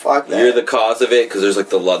 Oh fuck that. You're the cause of it because there's like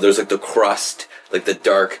the crust, like the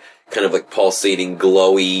dark, kind of like pulsating,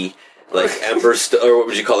 glowy, like ember or what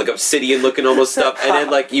would you call it, like obsidian looking almost stuff, and then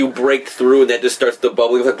like you break through and that just starts the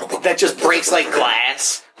bubbling. Like, that just breaks like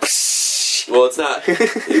glass. Well, it's not.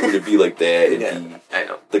 It wouldn't be like that. It'd be I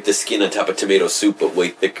know. like the skin on top of tomato soup, but way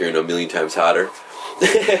thicker and a million times hotter.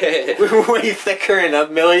 Way thicker and a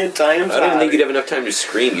million times. I don't even think you'd have enough time to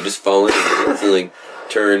scream. You just fall in and instantly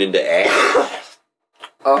turn into ash.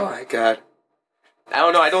 Oh my god. I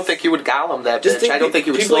don't know. I don't think you would Gollum that Just bitch. think I don't think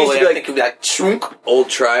you would people used slowly. to be I like- think you'd be like, chunk. Old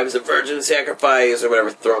tribes of virgin sacrifice or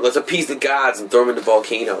whatever. Let's appease the gods and throw them into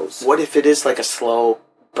volcanoes. What if it is like a slow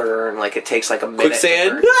burn? Like it takes like a minute. Quicksand?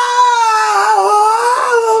 to burn?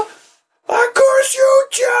 Ah! Of course you,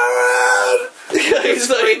 Jared! It's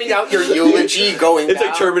like Screaming out your eulogy going It's down.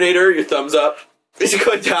 like Terminator, your thumbs up. It's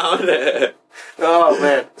going down. Oh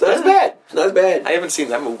man, So that's bad. It's not bad. I haven't seen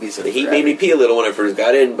that movie since. The heat made me pee a little when I first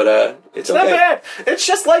got in, but it's It's not okay. bad. It's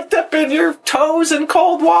just like dipping your toes in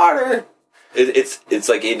cold water. It's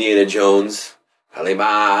like Indiana Jones.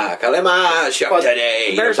 Kalima, shop But today.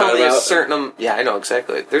 You know there's what I'm only talking a about? certain. Yeah, I know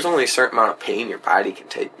exactly. There's only a certain amount of pain your body can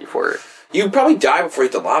take before. You'd probably die before you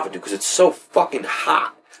hit the lava, dude, because it's so fucking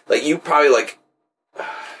hot. Like, you probably, like,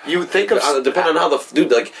 You think of depending on how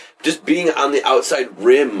dude, like, just being on the outside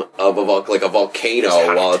rim of a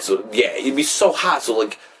volcano while it's, yeah, it'd be so hot, so,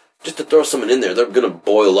 like, just to throw someone in there, they're gonna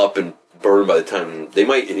boil up and burn by the time, they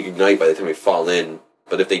might ignite by the time they fall in,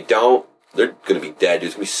 but if they don't, they're gonna be dead, dude.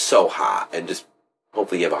 It's gonna be so hot, and just,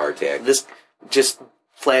 hopefully you have a heart attack. this just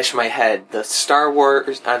flashed my head. The Star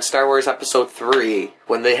Wars Episode 3,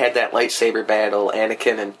 when they had that lightsaber battle,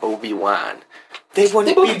 Anakin and Obi-Wan. They They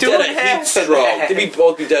wouldn't both be be doing dead at heat half of stroke. that. They'd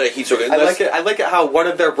both be dead at heat stroke. I like it. I like it how one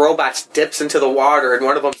of their robots dips into the water, and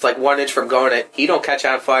one of them's like 1 inch from going it. He don't catch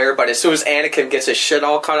on fire, but as soon as Anakin gets his shit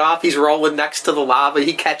all cut off, he's rolling next to the lava.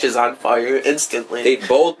 He catches on fire instantly. They'd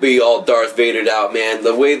both be all Darth Vader'd out, man.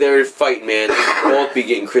 The way they're fighting, man, they'd both be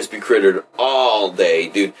getting crispy crittered all day,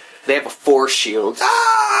 dude. They have a force shield.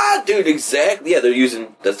 Ah, dude, exactly. Yeah, they're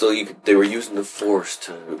using. They were using the Force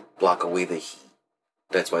to block away the heat.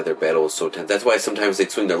 That's why their battle was so tense. That's why sometimes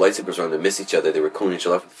they'd swing their lightsabers around and miss each other. They were cooling each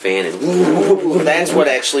other off with a fan and. That's what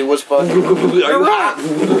actually was fun. Are you hot?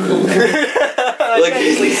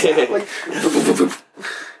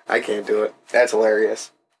 I can't do it. That's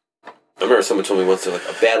hilarious. I remember someone told me once they're like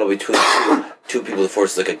a battle between two people. The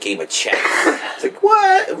Force is like a game of chess. It's like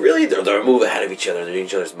what? Really? They're a move ahead of each other. They're in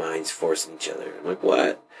each other's minds, forcing each other. I'm like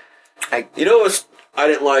what? You know what I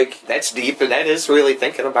didn't like? That's deep, and that is really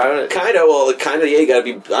thinking about it. Yeah, you gotta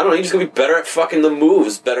be, I don't know, you just gotta be better at fucking the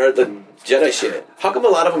moves, better at the Jedi shit. How come a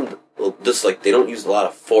lot of them, just like, they don't use a lot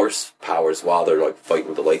of force powers while they're like fighting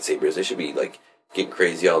with the lightsabers? They should be like getting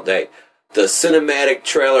crazy all day. The cinematic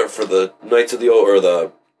trailer for the Knights of the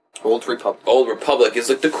the Old Republic. Old Republic is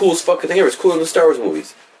like the coolest fucking thing ever. It's cooler than the Star Wars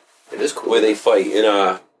movies. It is cool. The way they fight.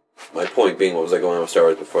 And my point being, what was I going on with Star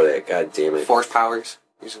Wars before that? God damn it. Force powers.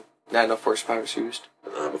 Not enough force powers used.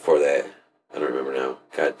 Before that. I don't remember now.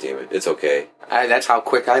 God damn it. It's okay. That's how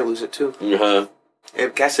quick I lose it, too. Uh-huh. I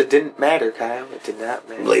guess it didn't matter, Kyle. It did not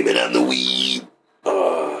matter. Blame it on the weed.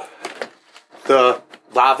 The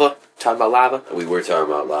lava. Talking about lava. We were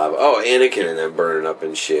talking about lava. Oh, Anakin and them burning up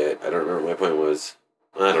and shit. I don't remember what my point was.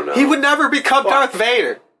 I don't know. He would never become Darth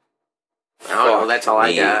Vader. I don't know. Fuck That's all I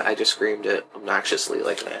me. got. I just screamed it obnoxiously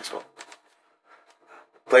like an asshole.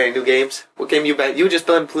 Playing new games? What game you been? You've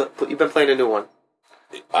been playing a new one.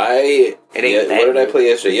 It ain't that what did I good. play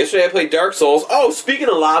yesterday? Yesterday I played Dark Souls. Oh, speaking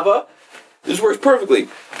of lava, this works perfectly.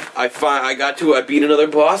 I beat another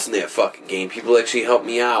boss in that fucking game. People actually helped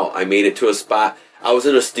me out. I made it to a spot. I was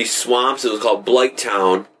in these swamps. It was called Blight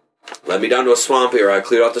Town. Led me down to a swamp area. I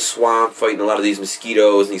cleared out the swamp, fighting a lot of these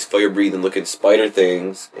mosquitoes and these fire-breathing looking spider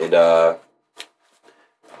things. And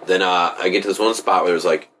then I get to this one spot where there's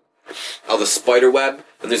like all the spider web,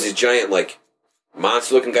 and there's these giant like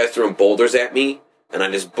monster-looking guys throwing boulders at me, and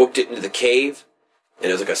I just booked it into the cave, and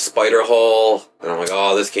it was like a spider hole, and I'm like,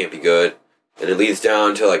 oh, this can't be good. And it leads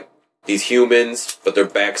down to like these humans, but their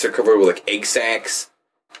backs are covered with like egg sacs.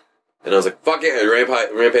 And I was like, fuck it, I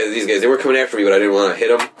ran past these guys. They were coming after me, but I didn't want to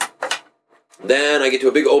hit them. Then I get to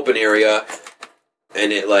a big open area,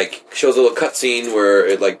 and it like shows a little cutscene where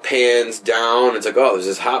it like pans down. It's like, oh, there's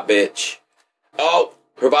this hot bitch. Oh,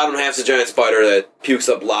 her bottom half's a giant spider that pukes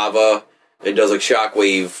up lava and does like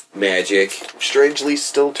shockwave magic. Strangely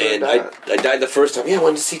still turned And on. I died the first time. Yeah, I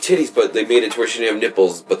wanted to see titties, but they made it to where she didn't have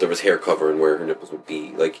nipples, but there was hair covering where her nipples would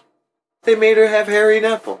be. Like, They made her have hairy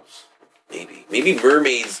nipples. maybe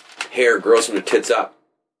mermaids' hair grows from their tits up.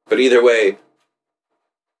 But either way,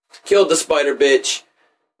 killed the spider bitch.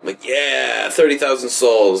 I'm like, yeah, 30,000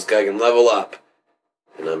 souls. Guy can level up.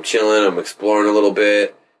 And I'm chilling. I'm exploring a little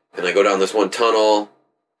bit. And I go down this one tunnel.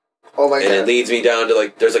 Oh my And it leads me down to,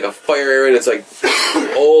 like, there's, like, a fire area, and it's, like,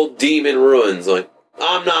 old demon ruins. I'm like,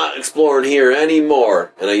 I'm not exploring here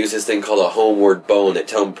anymore. And I used this thing called a homeward bone that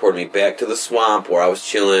teleported me back to the swamp where I was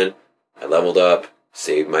chilling. I leveled up,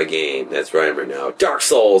 saved my game. That's where I am right now. Dark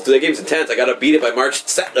Souls. Dude, that game's intense. I gotta beat it by March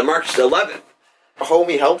 11th. A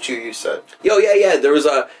homie helped you said. Yo, yeah. There was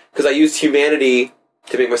because I used humanity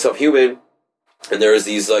to make myself human. And there was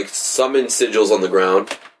these, like, summon sigils on the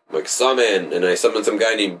ground. I'm like, summon. And I summoned some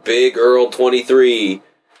guy named Big Earl 23.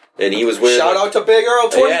 And he was wearing... Shout out to Big Earl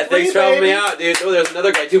 23, yeah, thanks for helping me out, dude. Oh, there's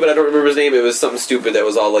another guy, too, but I don't remember his name. It was something stupid that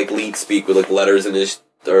was all, like, leet speak with, like, letters in his...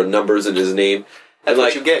 or numbers in his name. That's and, like,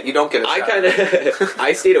 what you get. You don't get a I shot. kind of...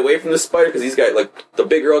 I stayed away from the spider because these guys... Like, the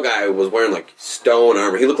Big Earl guy was wearing, like, stone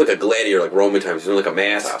armor. He looked like a gladiator, like Roman times. He was wearing, like, a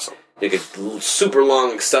mask. That's awesome. He had a super long,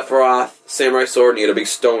 like, Sephiroth samurai sword, and he had a big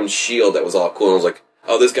stone shield that was all cool. And I was like,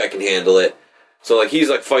 oh, this guy can handle it. So, like, he's,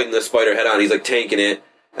 like, fighting the spider head on. He's, like, tanking it.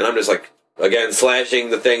 And I'm just, like, again, slashing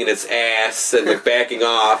the thing in its ass and, like, backing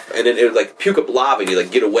off. And then it would, like, puke up lava and you,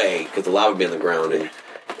 like, get away because the lava would be on the ground. And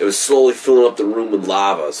it was slowly filling up the room with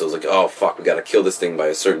lava. So it was like, oh, fuck, we gotta kill this thing by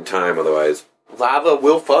a certain time. Otherwise... Lava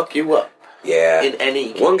will fuck you up. Yeah. In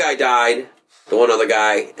any game. One guy died. The one other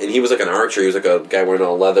guy. And he was, like, an archer. He was, like, a guy wearing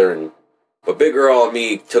all leather. And but Big Earl and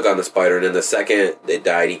me took on the spider. And then the second it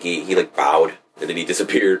died, he like, bowed. And then he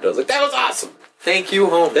disappeared. I was like, that was awesome. Thank you,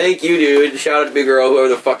 homie. Thank you, dude. Shout out to Big Earl, whoever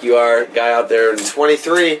the fuck you are. Guy out there. And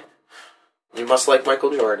 23. You must like Michael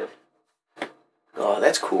Jordan. Oh,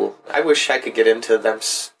 that's cool. I wish I could get into them.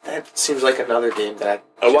 That seems like another game that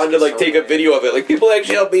I wanted to, like, take a video of it. Like, people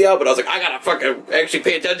actually help me out, but I was like, I gotta fucking actually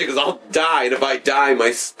pay attention because I'll die. And if I die,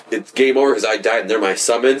 it's game over because I died and they're my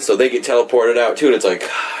summon. So they get teleported out, too. And it's like,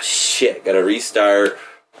 shit, gotta restart.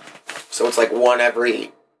 So it's like one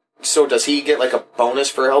every... So does he get, like, a bonus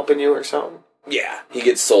for helping you or something? Yeah, he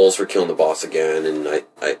gets souls for killing the boss again, and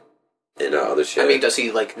other shit. I mean, does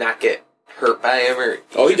he, like, not get hurt by him?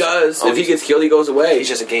 Or he does. If he gets killed, he goes away. He's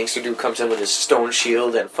just a gangster dude, comes in with his stone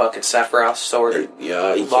shield and fucking Sephiroth sword.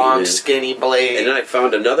 Yeah, he long, skinny blade. And then I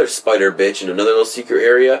found another spider bitch in another little secret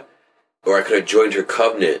area where I could have joined her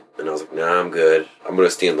covenant, and I was like, nah, I'm good. I'm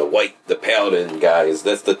gonna stay in the paladin guys.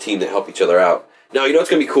 That's the team that help each other out. Now, you know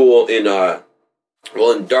what's gonna be cool in Dark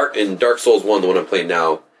Souls 1, the one I'm playing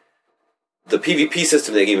now, the PvP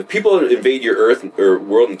system of that game, if people invade your Earth or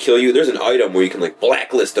world and kill you, there's an item where you can, like,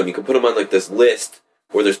 blacklist them. You can put them on, like, this list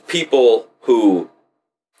where there's people who,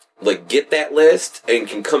 like, get that list and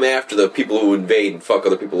can come after the people who invade and fuck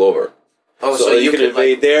other people over. Oh, so you can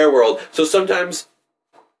invade, like, their world. So sometimes,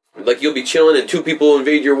 like, you'll be chilling and two people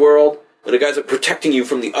invade your world, and the guys are protecting you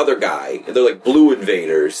from the other guy, and they're, like, blue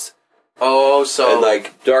invaders. Oh, so... And,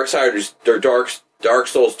 like, Dark Souls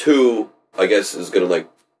 2, I guess, is gonna, like,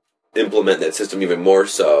 implement that system even more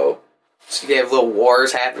so. So you have little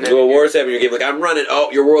wars happening? Little wars happening in your game. Like, I'm running. Oh,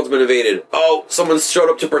 your world's been invaded. Oh, someone showed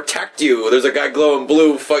up to protect you. There's a guy glowing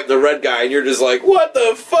blue fighting the red guy, and you're just like, what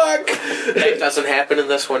the fuck? That doesn't happen in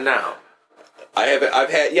this one now. I've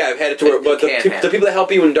had it to where, but the people that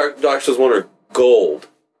help you in Dark Souls 1 are gold.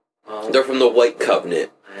 Oh. They're from the White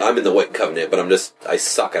Covenant. I'm in the White Covenant, but I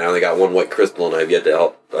suck, and I only got one white crystal, and I've yet to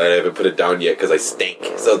help. I haven't put it down yet because I stink.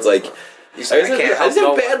 So it's like, I just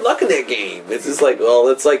have bad luck in that game. It's just like, well,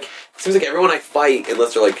 it's like, it seems like everyone I fight,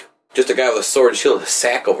 unless they're like just a guy with a sword and shield and a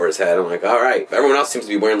sack over his head, I'm like, alright. Everyone else seems to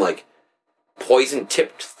be wearing, like,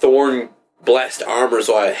 poison-tipped thorn blast armor,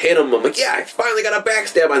 so I hit him. I'm like, yeah, I finally got a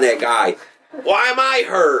backstab on that guy. Why am I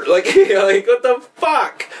hurt? Like, like, what the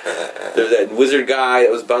fuck? There's that wizard guy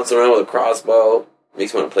that was bouncing around with a crossbow.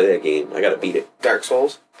 Makes me want to play that game. I gotta beat it. Dark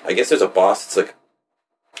Souls? I guess there's a boss that's like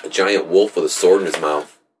a giant wolf with a sword in his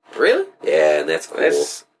mouth. Really? Yeah, and that's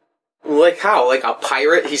cool. Like how? Like a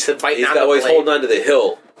pirate? He's biting on the always blade. holding on to the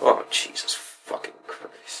hilt. Oh, Jesus fucking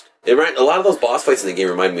Christ. A lot of those boss fights in the game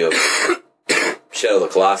remind me of Shadow of the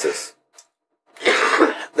Colossus.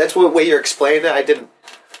 That's what way you're explaining it.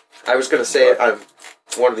 I was going to say it on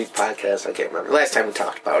one of these podcasts. I can't remember. Last time we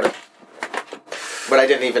talked about it. But I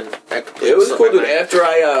didn't even... It was cool, dude. After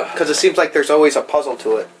because it seems like there's always a puzzle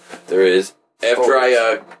to it. There is. After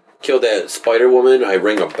I killed that spider woman, I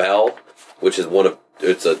ring a bell, which is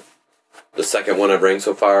the second one I've rang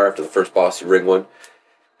so far. After the first boss, you ring one.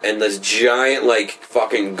 And this giant, like,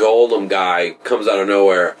 fucking golem guy comes out of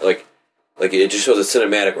nowhere. Like it just shows a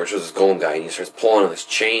cinematic where it shows this golem guy, and he starts pulling on this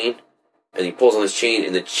chain. And he pulls on this chain,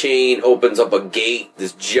 and the chain opens up a gate,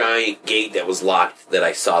 this giant gate that was locked that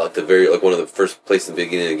I saw, like one of the first places in the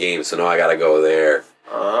beginning of the game. So now I gotta go there.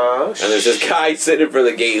 And there's this guy sitting in front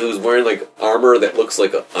of the gate who's wearing, like, armor that looks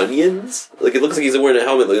like onions. Like, it looks like he's wearing a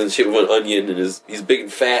helmet like in the shape of an onion, and he's big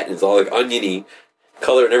and fat, and it's all, like, oniony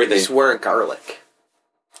color and everything. He's wearing garlic.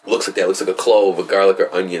 looks like that. Looks like a clove, a garlic,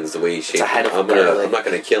 or onions. The way he's shaped. a head of I'm garlic. not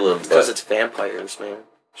gonna kill him, Because but it's vampires, man.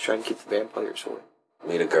 Just trying to keep the vampires away.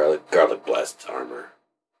 made of garlic blast armor.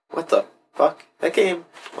 What the fuck? That game,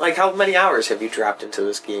 like, how many hours have you dropped into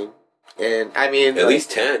this game? And, I mean... At like,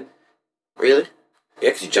 least 10. Really? Yeah,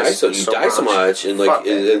 because you die so much, and like Fuck,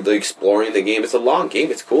 man. the exploring the game. It's a long game.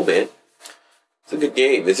 It's cool, man. It's a good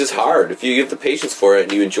game. It's just hard if you have the patience for it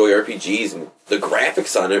and you enjoy RPGs. And the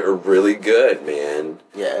graphics on it are really good, man.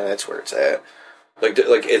 Yeah, that's where it's at. Like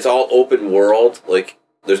it's all open world. Like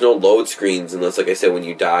there's no load screens unless, like I said, when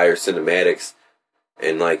you die or cinematics.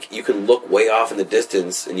 And like you can look way off in the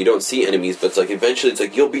distance and you don't see enemies, but it's like eventually it's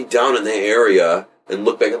like you'll be down in that area and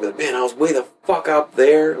look back and be like, man, I was way the fuck up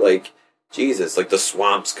there. Like Jesus, like the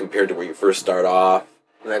swamps compared to where you first start off.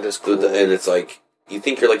 That is cool. And it's like, you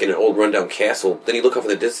think you're like in an old rundown castle, then you look off in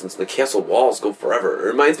the distance and the castle walls go forever.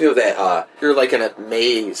 It reminds me of that, You're like in a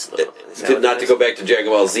maze. not to go back to Dragon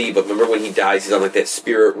Ball Z, but remember when he dies, he's on like that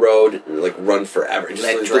spirit road and like run forever. It just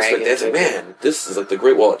That looks like dragon that. It's like, thing. man, this is like the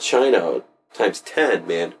Great Wall of China times 10,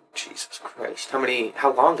 man. Jesus Christ.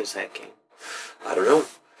 How long is that game? I don't know.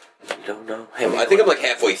 You don't know? I think I'm like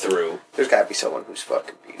halfway through. There's gotta be someone who's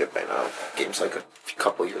fucking beat it by now. Game's like a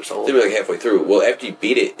couple years I old. think I'm like halfway through. Well, after you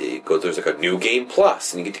beat it, there's like a new game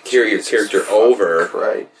plus, and you get to carry your character over.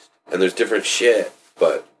 Christ. And there's different shit,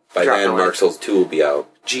 but by Drop then the Mark link. Souls 2 will be out.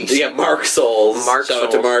 Jeez. Yeah, Mark Souls. Mark Shout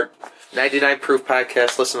out Souls. to Mark. 99 Proof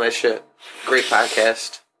Podcast. Listen to that shit. Great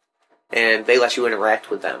podcast. And they let you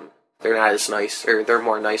interact with them. They're not as nice, or they're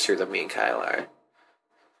more nicer than me and Kyle are.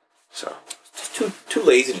 So, Just too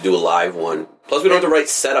lazy to do a live one. Plus, we don't have the right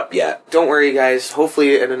setup yet. don't worry, guys.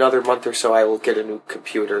 Hopefully, in another month or so, I will get a new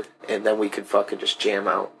computer, and then we can fucking just jam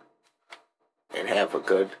out and have a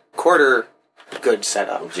good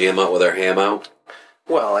setup. We'll jam out with our ham out.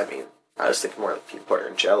 Well, I mean, I was thinking more like peanut butter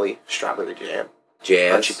and jelly, strawberry jam.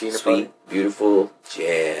 Jazz. Crunchy peanut Sweet, butter. beautiful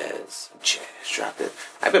jazz. Jazz, drop it.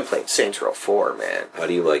 I've been playing Saints Row 4, man. How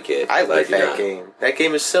do you like it? I 'Cause like do that not. game. That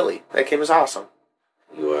game is silly. That game is awesome.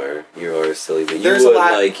 You are silly, but There's you a would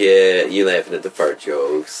lot- like it. You laughing at the fart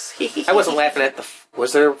jokes. I wasn't laughing at the...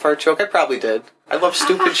 Was there a fart joke? I probably did. I love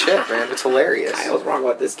stupid shit, man. It's hilarious. I was wrong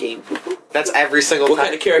about this game. That's every single What time.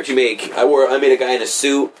 kind of character you make? I made a guy in a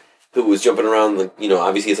suit who was jumping around. Like,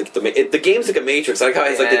 obviously it's like the game's like a Matrix. I like how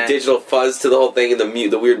it's like Yeah. the digital fuzz to the whole thing and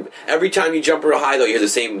the weird. Every time you jump real high though, you hear the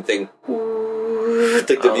same thing. Like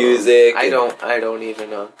the music. I don't even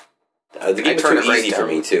know. The game is turn too it right easy for down.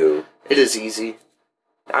 me too. It is easy.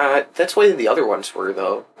 That's the way the other ones were,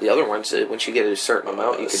 though. The other ones, once you get a certain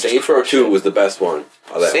amount, you can just Saints Row crush 2 it. was the best one.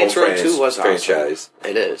 Of that Saints whole Row 2 was awesome. franchise.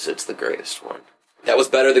 It is. It's the greatest one. That was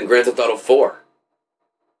better than Grand Theft Auto 4.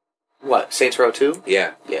 What? Saints Row 2?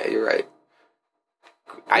 Yeah. Yeah, you're right.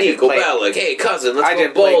 I didn't go back like, hey cousin, let's I go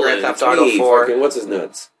didn't play bowling. Grand Theft It's Auto me, 4. fucking- what's his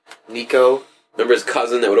nuts? Nico. Remember his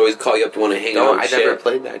cousin that would always call you up to want to hang out No, and I shit? never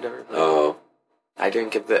played that. I never played. Oh. I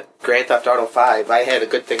didn't give the Grand Theft Auto 5. I had a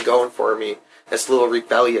good thing going for me. That's a little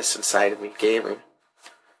rebellious inside of me, gaming.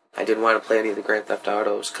 I didn't want to play any of the Grand Theft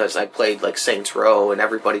Autos because I played like Saints Row, and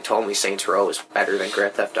everybody told me Saints Row is better than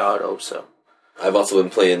Grand Theft Auto. So I've also been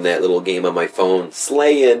playing that little game on my phone,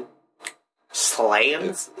 Slayin'.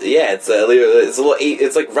 Slaying.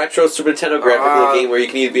 It's like retro Super Nintendo graphic little game where you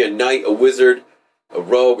can either be a knight, a wizard, a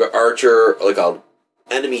rogue, an archer, or like a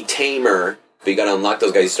enemy tamer. But you gotta unlock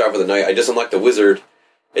those guys. You start with a knight. I just unlocked the wizard.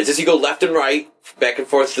 It's just you go left and right, back and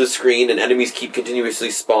forth through the screen, and enemies keep continuously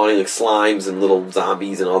spawning like slimes and little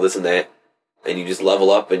zombies and all this and that. And you just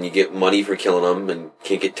level up and you get money for killing them and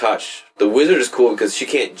can't get touched. The wizard is cool because she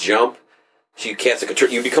can't jump. She casts like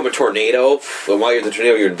you become a tornado, and while you're in the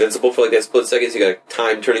tornado, you're invincible for like that split second. So you got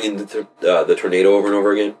time turning into the tornado over and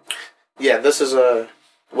over again. Yeah, this is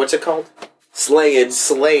what's it called? Slaying.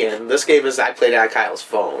 This game is, I played it on Kyle's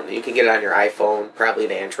phone. You can get it on your iPhone, probably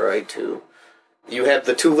an Android too. You have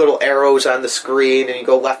the two little arrows on the screen, and you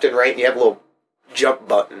go left and right, and you have a little jump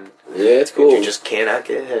button. Yeah, it's cool. And you just cannot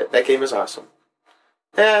get hit. That game is awesome.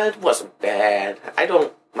 It wasn't bad.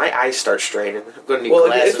 My eyes start straining. I'm going to need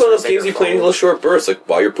glasses. It's one of those for games you play in phone. little short bursts, like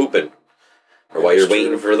while you're pooping. Or while you're That's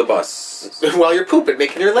waiting true. for the bus. While you're pooping,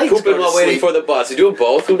 making your legs Pooping go to while waiting sleep. for the bus. You do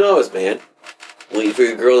both? Who knows, man? Waiting for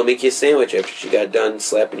your girl to make you a sandwich after she got done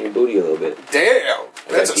slapping your booty a little bit. Damn!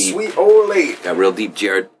 That's a deep. sweet old lady. Got real deep,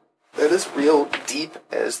 Jared. That is real deep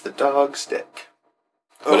as the dog's dick.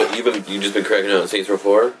 But you've just been cracking out on Saints Row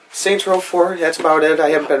 4? Saints Row 4, that's about it. I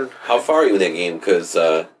haven't been... How far are you in that game? Because,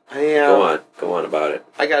 go on about it.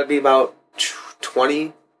 I gotta be about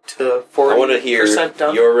 20 to 40% I want to hear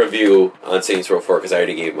done. your review on Saints Row 4 because I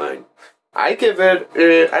already gave mine. I give it.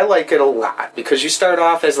 I like it a lot because you start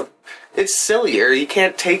off as it's sillier. You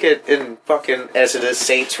can't take it in fucking as it is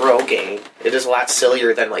Saints Row game. It is a lot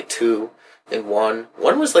sillier than like 2 and 1.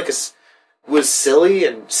 1 was like was silly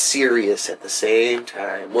and serious at the same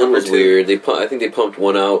time. 1 was weird. I think they pumped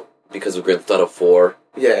 1 out because of Grand Theft Auto 4.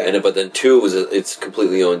 Yeah, but then 2 was its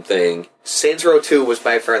completely own thing. Saints Row 2 was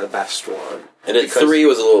by far the best one. And then 3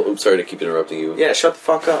 was a little... I'm sorry to keep interrupting you. Yeah, shut the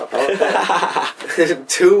fuck up.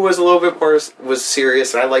 2 was a little bit more was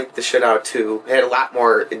serious, and I liked the shit out 2. It had a lot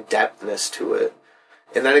more in-depthness to it.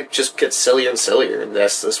 And then it just gets sillier and sillier, and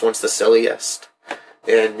this one's the silliest.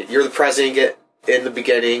 And you're the president, you get in the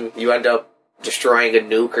beginning, you end up destroying a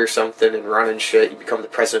nuke or something and running shit, you become the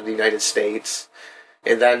president of the United States.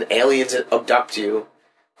 And then aliens abduct you,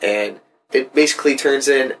 and it basically turns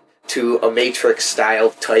into a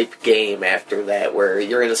Matrix-style type game after that, where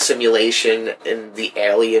you're in a simulation in the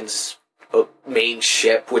aliens' main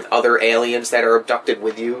ship with other aliens that are abducted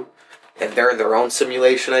with you, and they're in their own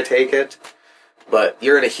simulation, I take it. But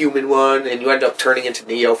you're in a human one, and you end up turning into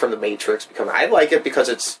Neo from the Matrix. I like it because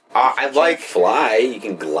it's... I like... fly. You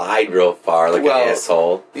can glide real far like an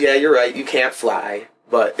asshole. Yeah, you're right. You can't fly.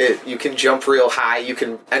 But you can jump real high. You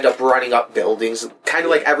can end up running up buildings. Kind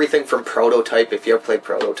of like everything from Prototype. If you ever played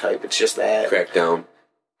Prototype, it's just that. Crackdown.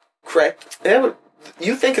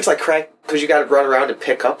 You think it's like Crack because you got to run around and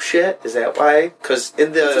pick up shit? Is that why? Because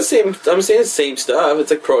in the... It's the same... I'm saying the same stuff.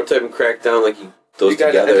 It's like Prototype and Crackdown. Like those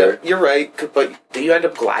together. You're right. But do you end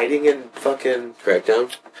up gliding in fucking...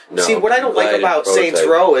 Crackdown? No. See, what I don't like about Saints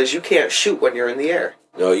Row is you can't shoot when you're in the air.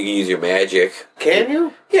 No, you can use your magic. Can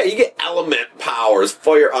you? Yeah, you get element powers,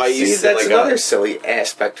 fire, ice. See, that's another silly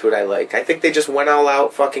aspect to it I like. I think they just went all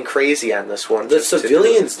out fucking crazy on this one. The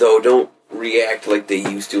civilians, though, don't react like they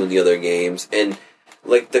used to in the other games. And,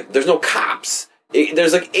 like, there's no cops.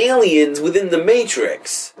 There's, like, aliens within the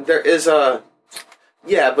Matrix. There is a...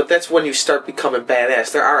 Yeah, but that's when you start becoming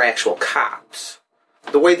badass. There are actual cops.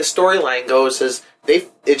 The way the storyline goes is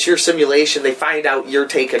it's your simulation. They find out you're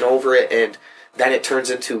taking over it, and... Then it turns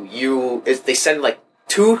into you... They send, like,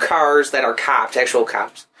 2 cars that are cops, actual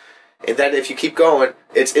cops. And then if you keep going,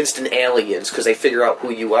 it's instant aliens, because they figure out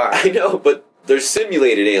who you are. I know, but they're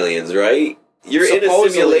simulated aliens, right? You're in a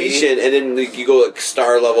simulation, and then you go, like,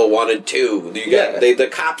 star level 1 and 2. The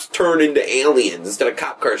cops turn into aliens. Instead of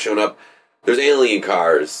cop cars showing up, there's alien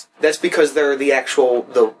cars. That's because they're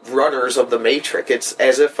the runners of the Matrix. It's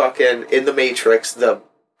as if fucking, in the Matrix,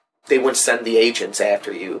 they would send the agents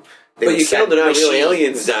after you. But you killed, they're not real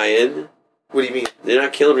aliens dying. What do you mean? They're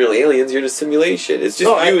not killing real aliens, you're in a simulation. It's just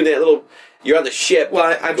you and that little... You're on the ship.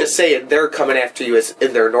 Well, I'm just saying, they're coming after you as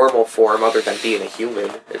in their normal form, other than being a human.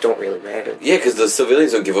 It don't really matter. Yeah, because the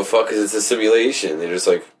civilians don't give a fuck because it's a simulation. They're just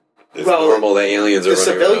like, it's normal that aliens are running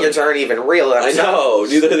around. The civilians aren't even real themselves. I know,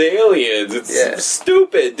 neither are the aliens. It's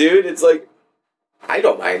stupid, dude. It's like... I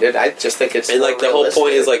don't mind it. I just think it's and like the whole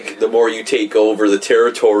point is like the more you take over the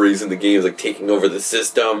territories in the game, like taking over the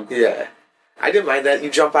system. Yeah, I didn't mind that.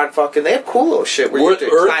 You jump on fucking. They have cool little shit where you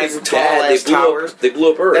climb tall ass towers. They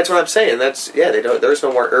blew up Earth. That's what I'm saying. They don't. There's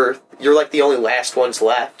no more Earth. You're like the only last ones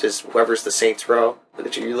left. Is whoever's the Saints Row. Look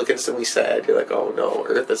at you. You look instantly sad. You're like, oh no,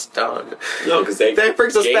 Earth is done. No, because that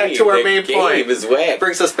brings us back to our main point.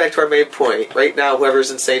 Brings us back to our main point. Right now, whoever's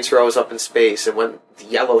in Saints Row is up in space, and when the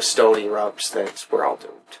Yellowstone erupts, we're all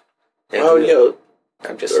doomed.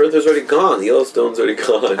 And the Earth is already gone. The Yellowstone's already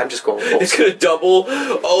gone. I'm just going It's going to double.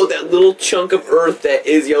 Oh, that little chunk of Earth that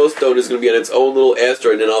is Yellowstone is going to be on its own little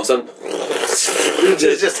asteroid, and then all of a sudden...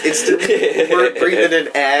 just instantly, we're breathing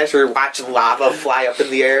in ash or watching lava fly up in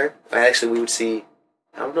the air. Actually, we would see...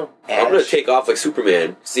 I don't know. Ash. I'm going to take off like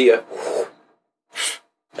Superman. See ya.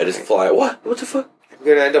 I just fly. What? What the fuck? I'm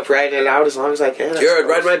going to end up riding it out as long as I can. Jared,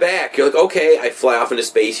 ride my back. You're like, okay. I fly off into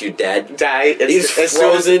space. You're dead. Died. He's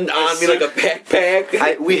frozen on me like a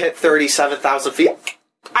backpack. We hit 37,000 feet.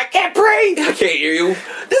 I can't breathe! I can't hear you.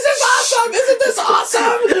 This is awesome! Isn't this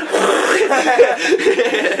awesome?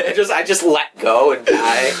 I just let go and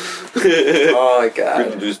die. Oh my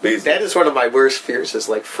god. That is one of my worst fears, is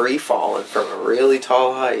like free falling from a really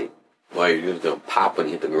tall height. Why, you're just gonna pop when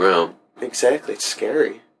you hit the ground. Exactly, it's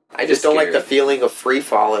scary. I just don't like the feeling of free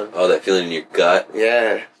falling. Oh, that feeling in your gut?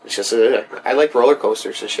 Yeah. It's just, I like roller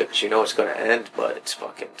coasters and shit because you know it's gonna end, but it's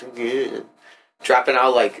fucking good. Dropping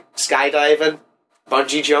out like skydiving,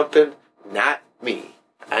 bungee jumping, not me.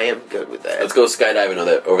 I am good with that. Let's go skydiving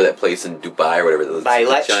over that place in Dubai or whatever.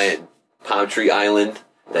 The giant palm tree island,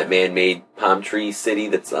 that man-made palm tree city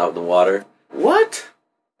that's out in the water. What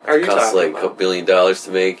are you talking about? It costs like $1 billion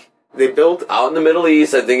to make. They built out in the Middle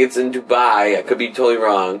East. I think it's in Dubai. I could be totally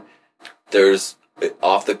wrong. There's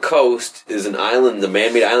off the coast is an island, the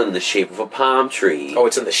man-made island in the shape of a palm tree. Oh,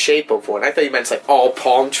 it's in the shape of one. I thought you meant it's like all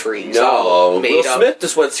palm trees. No, all made Will up. Smith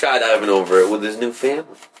just went skydiving over it with his new family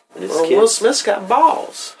and his Well, kids. Will Smith's got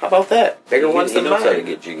balls. How about that? Bigger ones than He knows how to mine.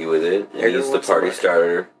 get jiggy with it. And Bigger he's the ones than party mine.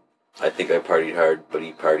 starter. I think I partied hard, but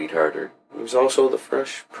he partied harder. He was also the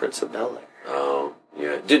Fresh Prince of Bel-Air. Oh,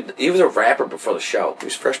 yeah. Dude, he was a rapper before the show. He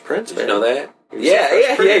was Fresh Prince, Did man. you know that? He was Yeah, the Fresh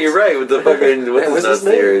yeah, Prince. you're right. With the fucking, what's That was his his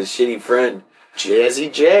nuts there, name. his shitty friend.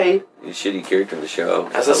 Jazzy J. His shitty character in the show. I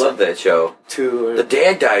That's awesome. love that show. To The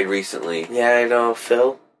dad died recently. yeah, I know.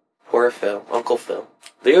 Phil. Poor Phil. Uncle Phil.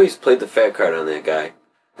 They always played the fat card on that guy.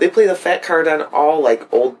 They play the fat card on all,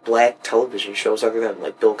 like, old black television shows other than,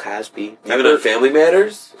 like, Bill Cosby. Even on Family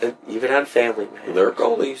Matters? And even on Family Man.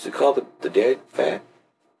 Lyrical, they used to call the dad fat.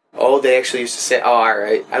 Oh, they actually used to say, oh,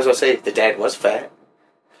 alright. I was going to say, the dad was fat.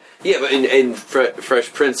 Yeah, but in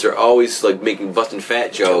Fresh Prince, they're always, like, busting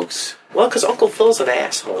fat jokes. Well, because Uncle Phil's an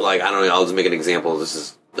asshole. Like, I don't know, I'll just make an example.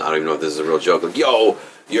 I don't even know if this is a real joke. Like, yo,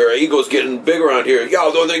 your ego's getting bigger around here.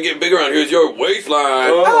 Yo, the only thing getting bigger around here is your waistline.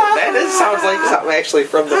 Oh, sounds like something actually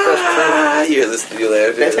from the Fresh Prince. You listen to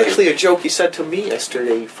that. That's actually a joke you said to me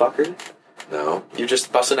yesterday, you fucker. No. You're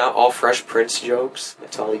just busting out all Fresh Prince jokes.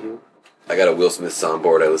 That's all you. I got a Will Smith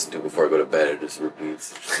soundboard I listen to before I go to bed. It just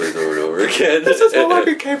repeats. Just plays over and over again. This is how I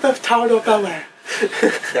became the town of Bel-Air.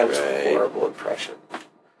 That was Right. a horrible impression.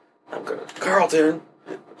 I'm gonna... Carlton.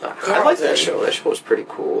 I like that show. That show was pretty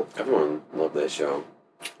cool. Everyone loved that show.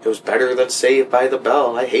 It was better than Saved by the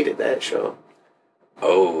Bell. I hated that show.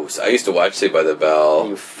 Oh, so I used to watch Saved by the Bell.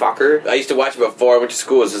 You fucker. I used to watch it before I went to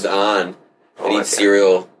school. It was just on. Oh, I'd my eat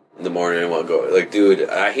cereal in the morning and want to go. Like, dude,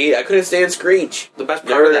 I couldn't stand Screech. The best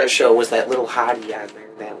Never part of that that show was that little hottie on there.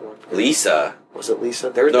 That one. Lisa. Was it Lisa?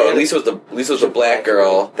 There was No, that- Lisa was the black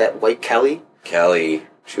girl. That white Kelly. Kelly.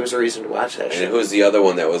 She was a reason to watch that And show. who was the other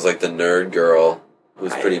one that was like the nerd girl?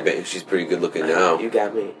 Who's I- pretty big. She's pretty good looking now. You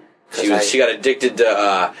got me. She got addicted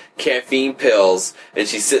to caffeine pills, and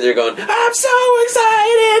she's sitting there going, "I'm so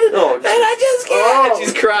excited, Oh, and I just can't." oh,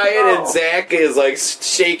 She's crying, no. and Zach is like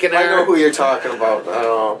shaking her. I know who you're talking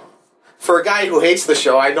about. For a guy who hates the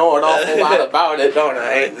show, I know an awful lot about it, don't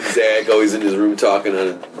I? Zach always in his room talking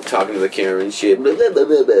to the camera and shit. Blah, blah, blah,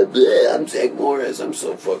 blah, blah, blah. I'm Zach Morris. I'm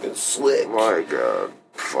so fucking slick. My God.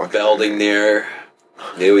 Belding there.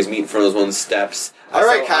 They always meet in front of those one steps. All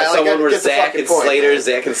right, Kyle, I I saw gotta one where get the Zach fucking and point, Slater, man.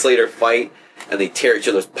 Zach and Slater fight, and they tear each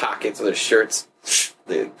other's pockets with their shirts.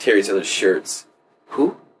 They tear each other's shirts.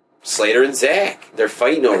 Who? Slater and Zach. They're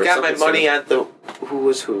fighting over I got my something. money on the... Who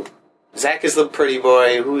was who? Zach is the pretty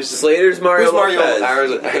boy. Who's... Slater's Mario Who's Mario?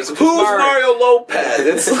 Lopez. Who's Who's Mario? Mario Lopez?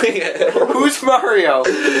 It's like... Who's Mario?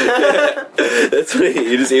 That's what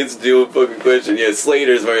you just answered the fucking question. Yeah,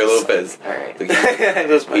 Slater's Mario Lopez. Alright. Like,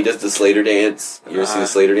 he does the Slater dance. You ever see the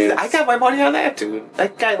Slater dance? I got my money on that, dude.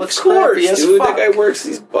 That guy looks Of course, scrappy as dude. fuck. That guy works.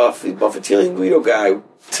 He's buff. He's buff Italian Guido guy.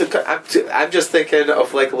 I'm just thinking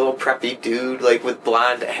of like a little preppy dude, like with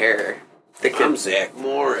blonde hair. Thinking, I'm Zach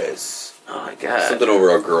Morris. oh my god, Something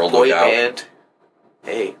over a girl, no boy doubt. band.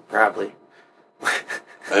 Hey, probably.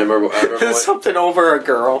 I remember one, Something over a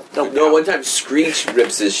girl. no, one time Screech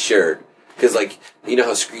rips his shirt. Because, like, you know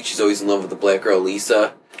how Screech is always in love with the black girl,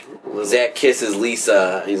 Lisa? Zach kisses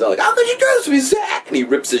Lisa, and he's all like, "How could you do this to me, Zach?" And he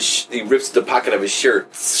rips the pocket of his shirt.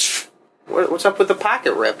 What's up with the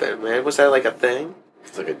pocket ripping, man? Was that like a thing?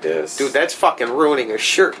 It's like a diss. Dude, that's fucking ruining a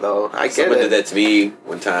shirt, though. I get Someone it. did that to me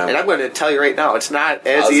one time. And I'm going to tell you right now, it's not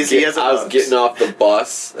as easy as it I was looks. getting off the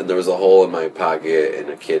bus, and there was a hole in my pocket, and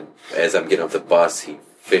a kid, as I'm getting off the bus, he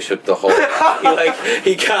fish hooked the hole.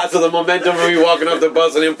 he got to the momentum of me walking off the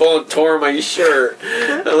bus and him pulling tore my shirt.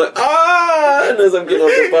 And I'm like, ah! And as I'm getting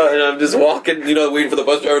off the bus, and I'm just walking, waiting for the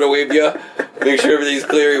bus driver to wave you, make sure everything's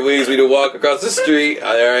clear. He waves me to walk across the street.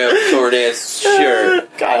 There I am, torn ass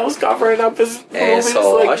shirt. Guy was covering up his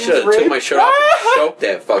Asshole. like I should have took my shirt off and choked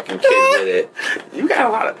that fucking kid with it. You got a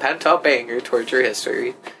lot of pent up anger towards your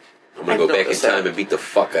history. I'm gonna go back in time and beat the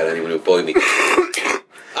fuck out of anyone who bullied me.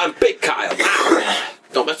 I'm Big Kyle.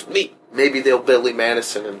 Don't mess with me. Maybe they'll Billy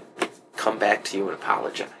Madison and come back to you and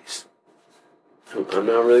apologize. I'm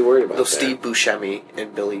not really worried about They'll that. Steve Buscemi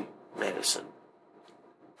and Billy Madison.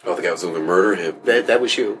 Oh, the guy was going to murder him. That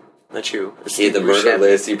was you. That's you. He had the murder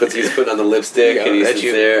list. He's putting on the lipstick Yeah, and he's that's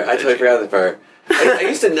you. there. I totally forgot that part. I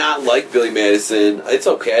used to not like Billy Madison. It's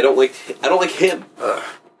okay. I don't like him.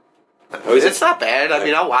 It's not bad. I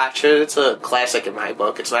mean, I'll watch it. It's a classic in my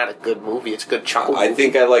book. It's not a good movie. It's a good chunk. I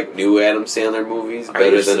think I like new Adam Sandler movies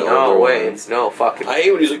better than older no way. ones. No fucking. I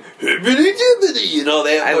hate when he's like hibbity dibbity and all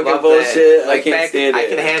that I fucking love bullshit. that. I can't stand it. I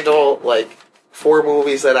can handle like 4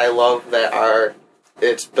 movies that I love that are.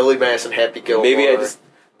 It's Billy Madison, Happy Gilmore. Maybe I just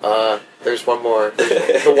There's one more.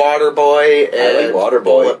 There's The Water Boy and I like Waterboy.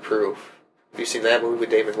 Bulletproof. Have you seen that movie with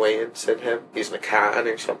Damon Wayans and him? He's in a con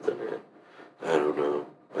or something. I don't know.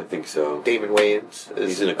 I think so. Damon Wayans is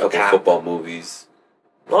He's in a couple cop. football movies.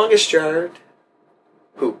 Longest Yard.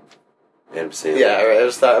 Who? Adam Sandler. Yeah, I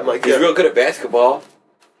was thought I'm like He's real good at basketball.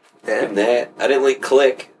 Yeah. And that. I didn't like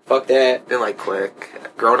Click. Fuck that. Didn't like Click.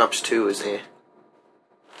 Grown Ups 2 is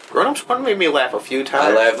Grown Ups 1 made me laugh a few times.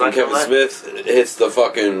 I laughed when not gonna Kevin lie. Smith hits the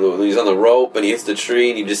fucking, when he's on the rope and he hits the tree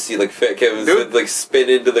and you just see like fat Kevin Dude. Smith like spin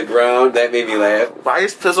into the ground. That made me laugh. Why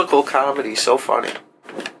is physical comedy so funny?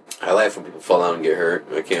 I laugh when people fall down and get hurt.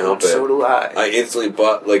 I can't help it. So do I. I instantly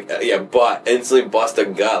instantly bust a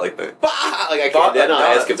gut like the bah! Like I Butt can't. Then a I'll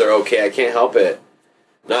nut. ask if they're okay. I can't help it.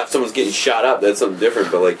 Not if someone's getting shot up. That's something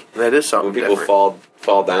different. But like That is something when people different.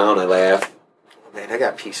 fall down, I laugh. Man, I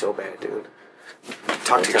got pee so bad, dude.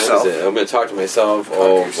 Talk What to time yourself. is it? I'm gonna talk to myself. to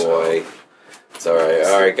Oh yourself. boy. It's alright.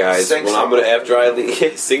 Alright guys. Sing Well, I'm gonna something. after I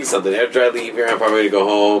leave sing something. After I leave here, I'm probably gonna go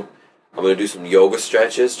home. I'm gonna do some yoga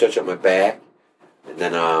stretches, stretch up my back, and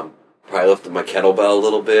then probably lift my kettlebell a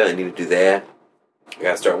little bit. I need to do that. I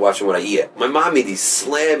gotta start watching what I eat. My mom made these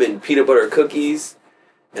slamming peanut butter cookies,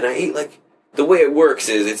 and I eat like the way it works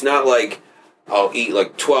is it's not like I'll eat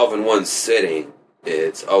like 12 in one sitting.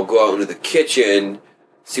 It's I'll go out into the kitchen,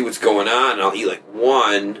 see what's going on, and I'll eat like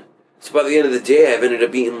one. So by the end of the day, I've ended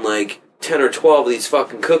up eating like 10 or 12 of these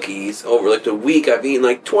fucking cookies. Over like the week, I've eaten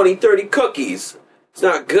like 20, 30 cookies. It's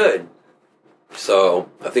not good. So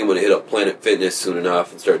I think I'm going to hit up Planet Fitness soon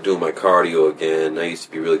enough and start doing my cardio again. I used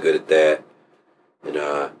to be really good at that. And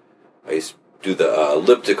I used to do the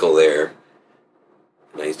elliptical there.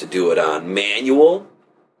 And I used to do it on manual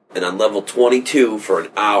and on level 22 for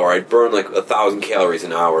an hour. I'd burn like 1,000 calories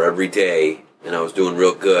an hour every day. And I was doing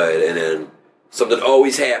real good. And then something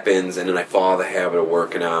always happens, and then I fall in the habit of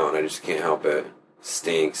working out, and I just can't help it.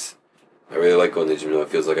 Stinks. I really like going to the gym, though. It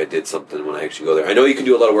feels like I did something when I actually go there. I know you can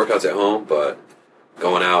do a lot of workouts at home, but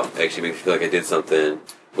going out actually makes me feel like I did something.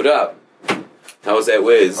 What up? How was that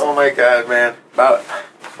whiz? Oh my god, man. About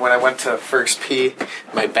when I went to first pee,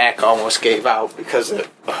 my back almost gave out because of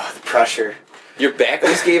the pressure. Your back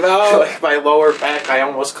almost gave out? Like my lower back, I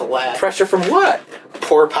almost collapsed. Pressure from what?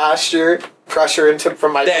 Poor posture, pressure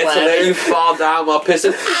from my That's so bladder. that you fall down while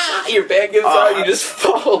pissing. Your back gives out, you just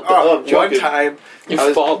fall down. One Joking. time, You I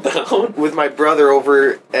was fall down? with my brother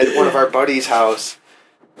over at one of our buddies' house,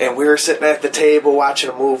 and we were sitting at the table watching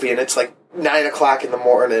a movie, and it's like 9 o'clock in the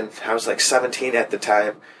morning. I was like 17 at the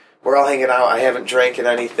time. We're all hanging out. I haven't drank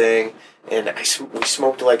anything, and we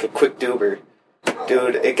smoked like a quick doober.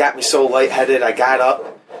 Dude, it got me so lightheaded. I got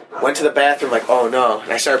up, went to the bathroom like, oh no,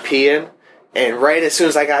 and I started peeing. And right as soon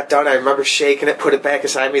as I got done, I remember shaking it, put it back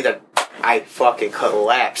beside me. Then I fucking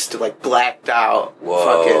collapsed, like blacked out.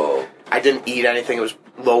 Whoa. I didn't eat anything. It was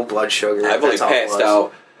low blood sugar. I've only That's all it passed was.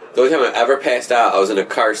 out. The only time I ever passed out, I was in a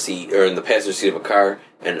car seat, or in the passenger seat of a car,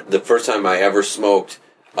 and the first time I ever smoked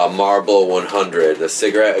a Marlboro 100, the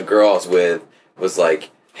cigarette a girl I was with was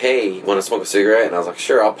like, hey, you want to smoke a cigarette? And I was like,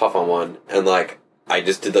 sure, I'll puff on one. And like, I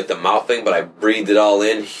just did like the mouth thing, but I breathed it all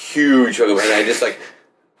in, huge, and I just like,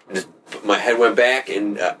 my head went back,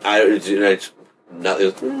 and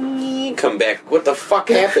come back. What the fuck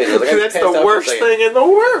happened? I was like, I That's passed out the for a worst second. thing in the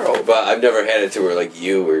world. But I've never had it to where like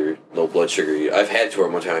you or low blood sugar. I've had it to where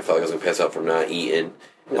one time I felt like I was gonna pass out from not eating.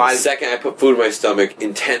 And Why? the second I put food in my stomach,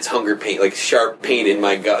 intense hunger pain, like sharp pain in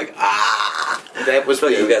my gut, like That was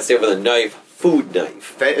Like you gotta stay with a knife, food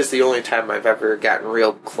knife. That is the only time I've ever gotten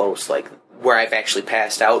real close, like where I've actually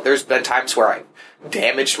passed out. There's been times where I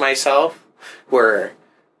damaged myself, where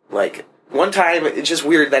like one time it's just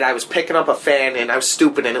weird that I was picking up a fan and I was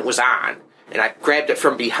stupid and it was on, and I grabbed it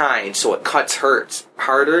from behind so it hurts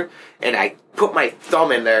harder, and I put my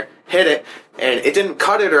thumb in there, hit it, and it didn't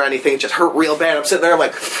cut it or anything, it just hurt real bad. I'm sitting there, I'm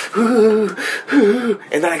like,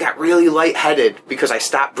 and then I got really lightheaded because I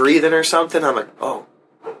stopped breathing or something. I'm like, oh.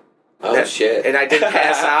 Oh shit! And I didn't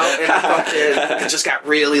pass out, and I just got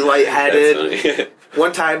really lightheaded. That's funny.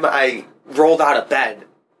 One time I rolled out of bed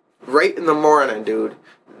right in the morning, dude,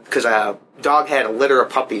 because a dog had a litter of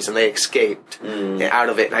puppies and they escaped out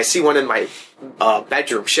of it. And I see one in my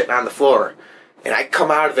bedroom shitting on the floor. And I come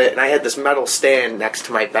out of it, and I had this metal stand next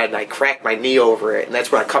to my bed, and I cracked my knee over it, and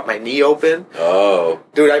that's when I cut my knee open. Oh.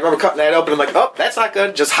 Dude, I remember cutting that open. I'm like, oh, that's not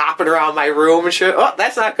good. Just hopping around my room and shit. Oh,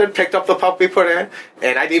 that's not good. Picked up the puppy, put it in.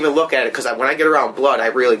 And I didn't even look at it, because when I get around blood, I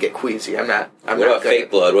really get queasy. I'm not What good. about fake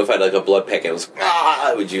blood? What if I had like a blood pack and I was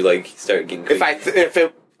like, would you like start getting crazy? If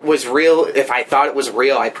it was real, if I thought it was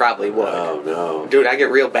real, I probably would. Oh no. Dude, I get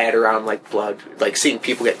real bad around like blood. Like seeing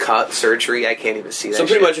people get cut, surgery, I can't even see that So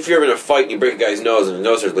pretty shit. much if you're in a fight and you break a guy's nose and the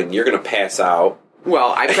nose starts bleeding, you're gonna pass out.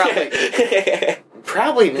 Well, I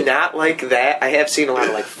probably not like that. I have seen a lot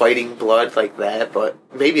of like fighting blood like that, but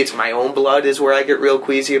maybe it's my own blood is where I get real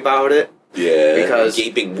queasy about it. Yeah, because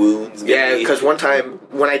gaping wounds. Yeah, because one time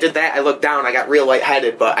when I did that, I looked down, I got real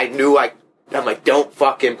lightheaded, but I knew I'm like, don't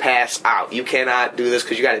fucking pass out. You cannot do this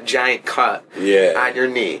because you got a giant cut on your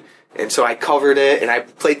knee. And so I covered it, and I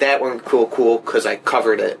played that one cool because I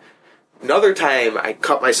covered it. Another time, I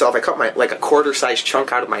cut my like a quarter-sized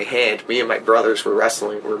chunk out of my hand. Me and my brothers were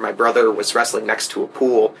wrestling, where my brother was wrestling next to a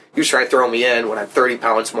pool. He was trying to throw me in when I'm 30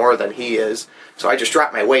 pounds more than he is. So I just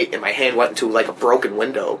dropped my weight, and my hand went into like a broken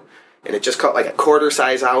window. And it just cut like a quarter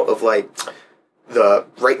size out of like the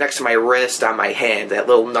right next to my wrist on my hand, that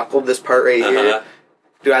little knuckle, this part right here.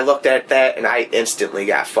 Dude, I looked at that, and I instantly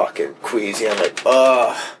got fucking queasy. I'm like,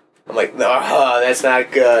 ugh. I'm like, no, that's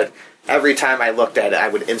not good. Every time I looked at it, I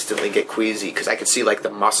would instantly get queasy because I could see like the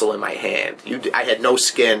muscle in my hand. I had no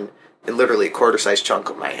skin and literally a quarter-sized chunk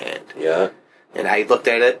of my hand. Yeah. And I looked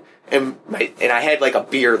at it, and I had like a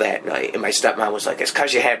beer that night, and my stepmom was like, "It's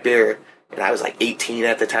because you had beer." And I was like 18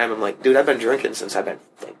 at the time. I'm like, dude, I've been drinking since I've been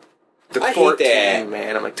like 14,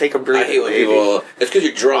 man. I'm like, take a breather. I hate when people. It's because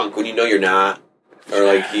you're drunk when you know you're not, or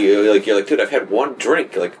like you're like, dude, I've had one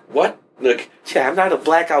drink. You're like, what? Like, yeah, I'm not a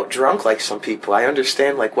blackout drunk like some people. I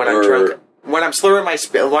understand, like, when I'm drunk. When I'm slurring my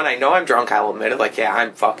spit, when I know I'm drunk, I'll admit it. Like, yeah,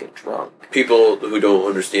 I'm fucking drunk. People who don't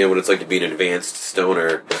understand what it's like to be an advanced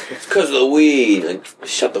stoner, it's because of the weed. Like,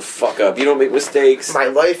 shut the fuck up. You don't make mistakes. My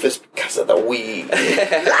life is because of the weed.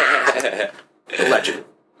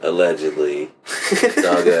 Allegedly. It's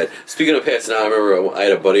all good. Speaking of passing out, I remember I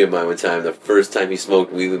had a buddy of mine one time, the first time he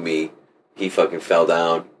smoked weed with me, he fucking fell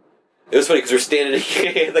down. It was funny because we're standing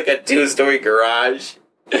in like a 2-story garage,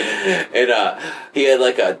 and he had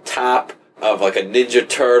like a top of like a Ninja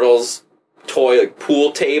Turtles toy like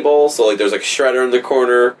pool table. So like there's like Shredder in the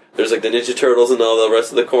corner. There's like the Ninja Turtles and all the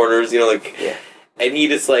rest of the corners. You know, like, and he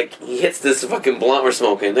just like he hits this fucking blunt we're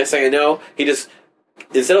smoking. Next thing I know, he just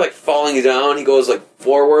instead of like falling down, he goes like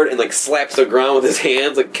forward and like slaps the ground with his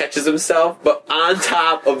hands, like catches himself, but on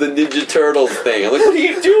top of the Ninja Turtles thing. I'm like, what are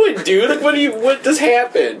you doing, dude? Like, what just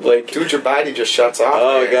happened? Like, dude, your body just shuts off.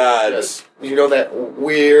 Oh, man. God. Just, you know that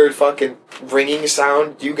weird fucking ringing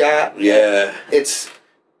sound you got? Yeah. It's,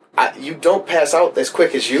 you don't pass out as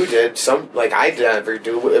quick as you did. Like I never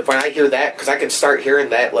do. When I hear that, because I can start hearing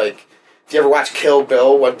that, like, if you ever watch Kill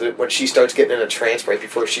Bill, when she starts getting in a trance right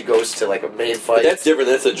before she goes to like a main fight. But that's different.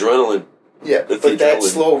 That's adrenaline. Yeah, that's but that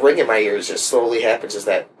slow ring in my ears just slowly happens. Is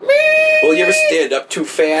that? Well, you ever stand up too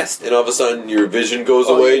fast and all of a sudden your vision goes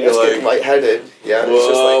away and you're like getting lightheaded. Yeah, whoa. It's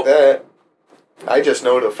just like that. I just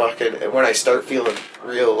know to fucking. And when I start feeling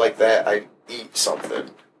real like that, I eat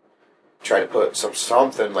something. Try to put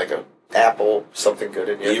something like a apple, something good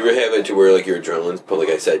in your. You ever have it to where like your adrenaline's, but like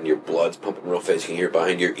I said, your blood's pumping real fast. You can hear it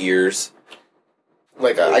behind your ears.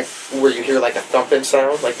 Like where you hear like a thumping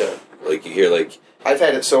sound, like you hear like. I've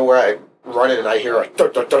had it so where I'm running and I hear like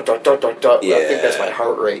dut dut dut dut dut dut dut. Yeah. I think that's my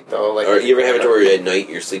heart rate though. Like, or you ever have it to where at night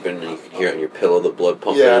you're sleeping and you can hear it on your pillow the blood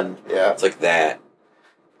pumping? Yeah. It's like that.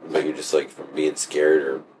 Like you're just like from being scared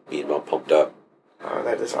or being all pumped up. Oh,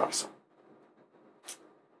 that is awesome.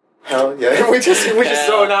 Hell yeah! we just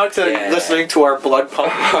zone out to listening to our blood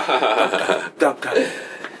pump.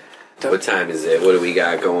 What time is it? What do we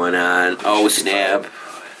got going on? Oh, snap.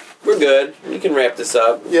 We're good. We can wrap this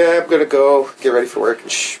up. Yeah, I'm gonna go get ready for work.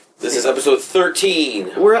 This is episode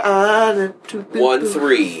 13. We're on it.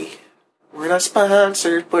 1-3. We're not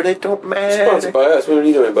sponsored, but it don't matter. Sponsored by us. We don't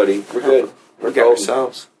need anybody. We're good. We're good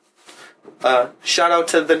ourselves. Shout out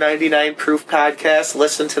to the 99 Proof Podcast.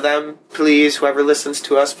 Listen to them, please. Whoever listens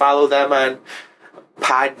to us, follow them on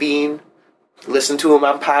Podbean. Listen to them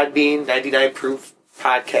on Podbean, 99 Proof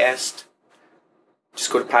Podcast.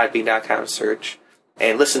 Just go to podbean.com, search.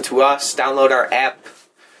 And listen to us. Download our app.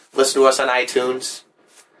 Listen to us on iTunes.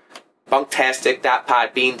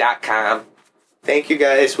 Bunktastic.podbean.com. Thank you,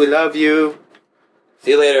 guys. We love you.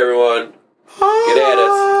 See you later, everyone. Bye. Get at us.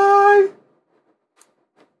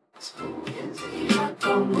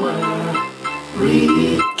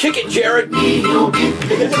 Kick it, Jared. You'll get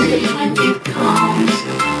busy when it comes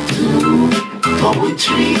to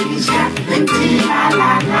poetry's got plenty, la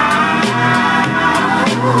la la.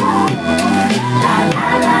 La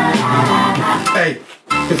la la la la. Hey,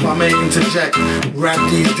 if I may interject, rap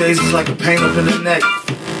these days is like a pain up in the neck.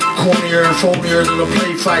 Cornier and phonier than a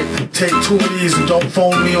play fight. Take 2 of these and don't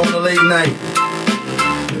phone me on the late night.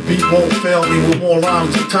 The beat won't fail me with more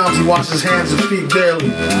rhymes than times he washes his hands and feet daily.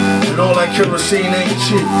 And all that kerosene ain't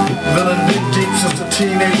cheap. Villain been deep since the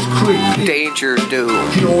teenage creep. Danger dude.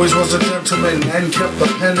 He always was a gentleman and kept a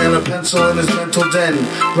pen and a pencil in his mental den.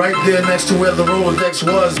 Right there next to where the Rolodex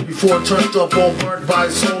was before it turned up all burnt by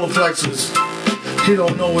his solar plexus. He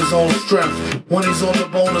don't know his own strength. When he's on the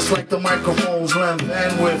bonus like the microphone's length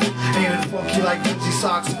and width. Ain't it funky like Gucci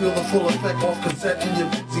socks? Feel the full effect off cassette in your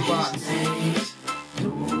Gucci box.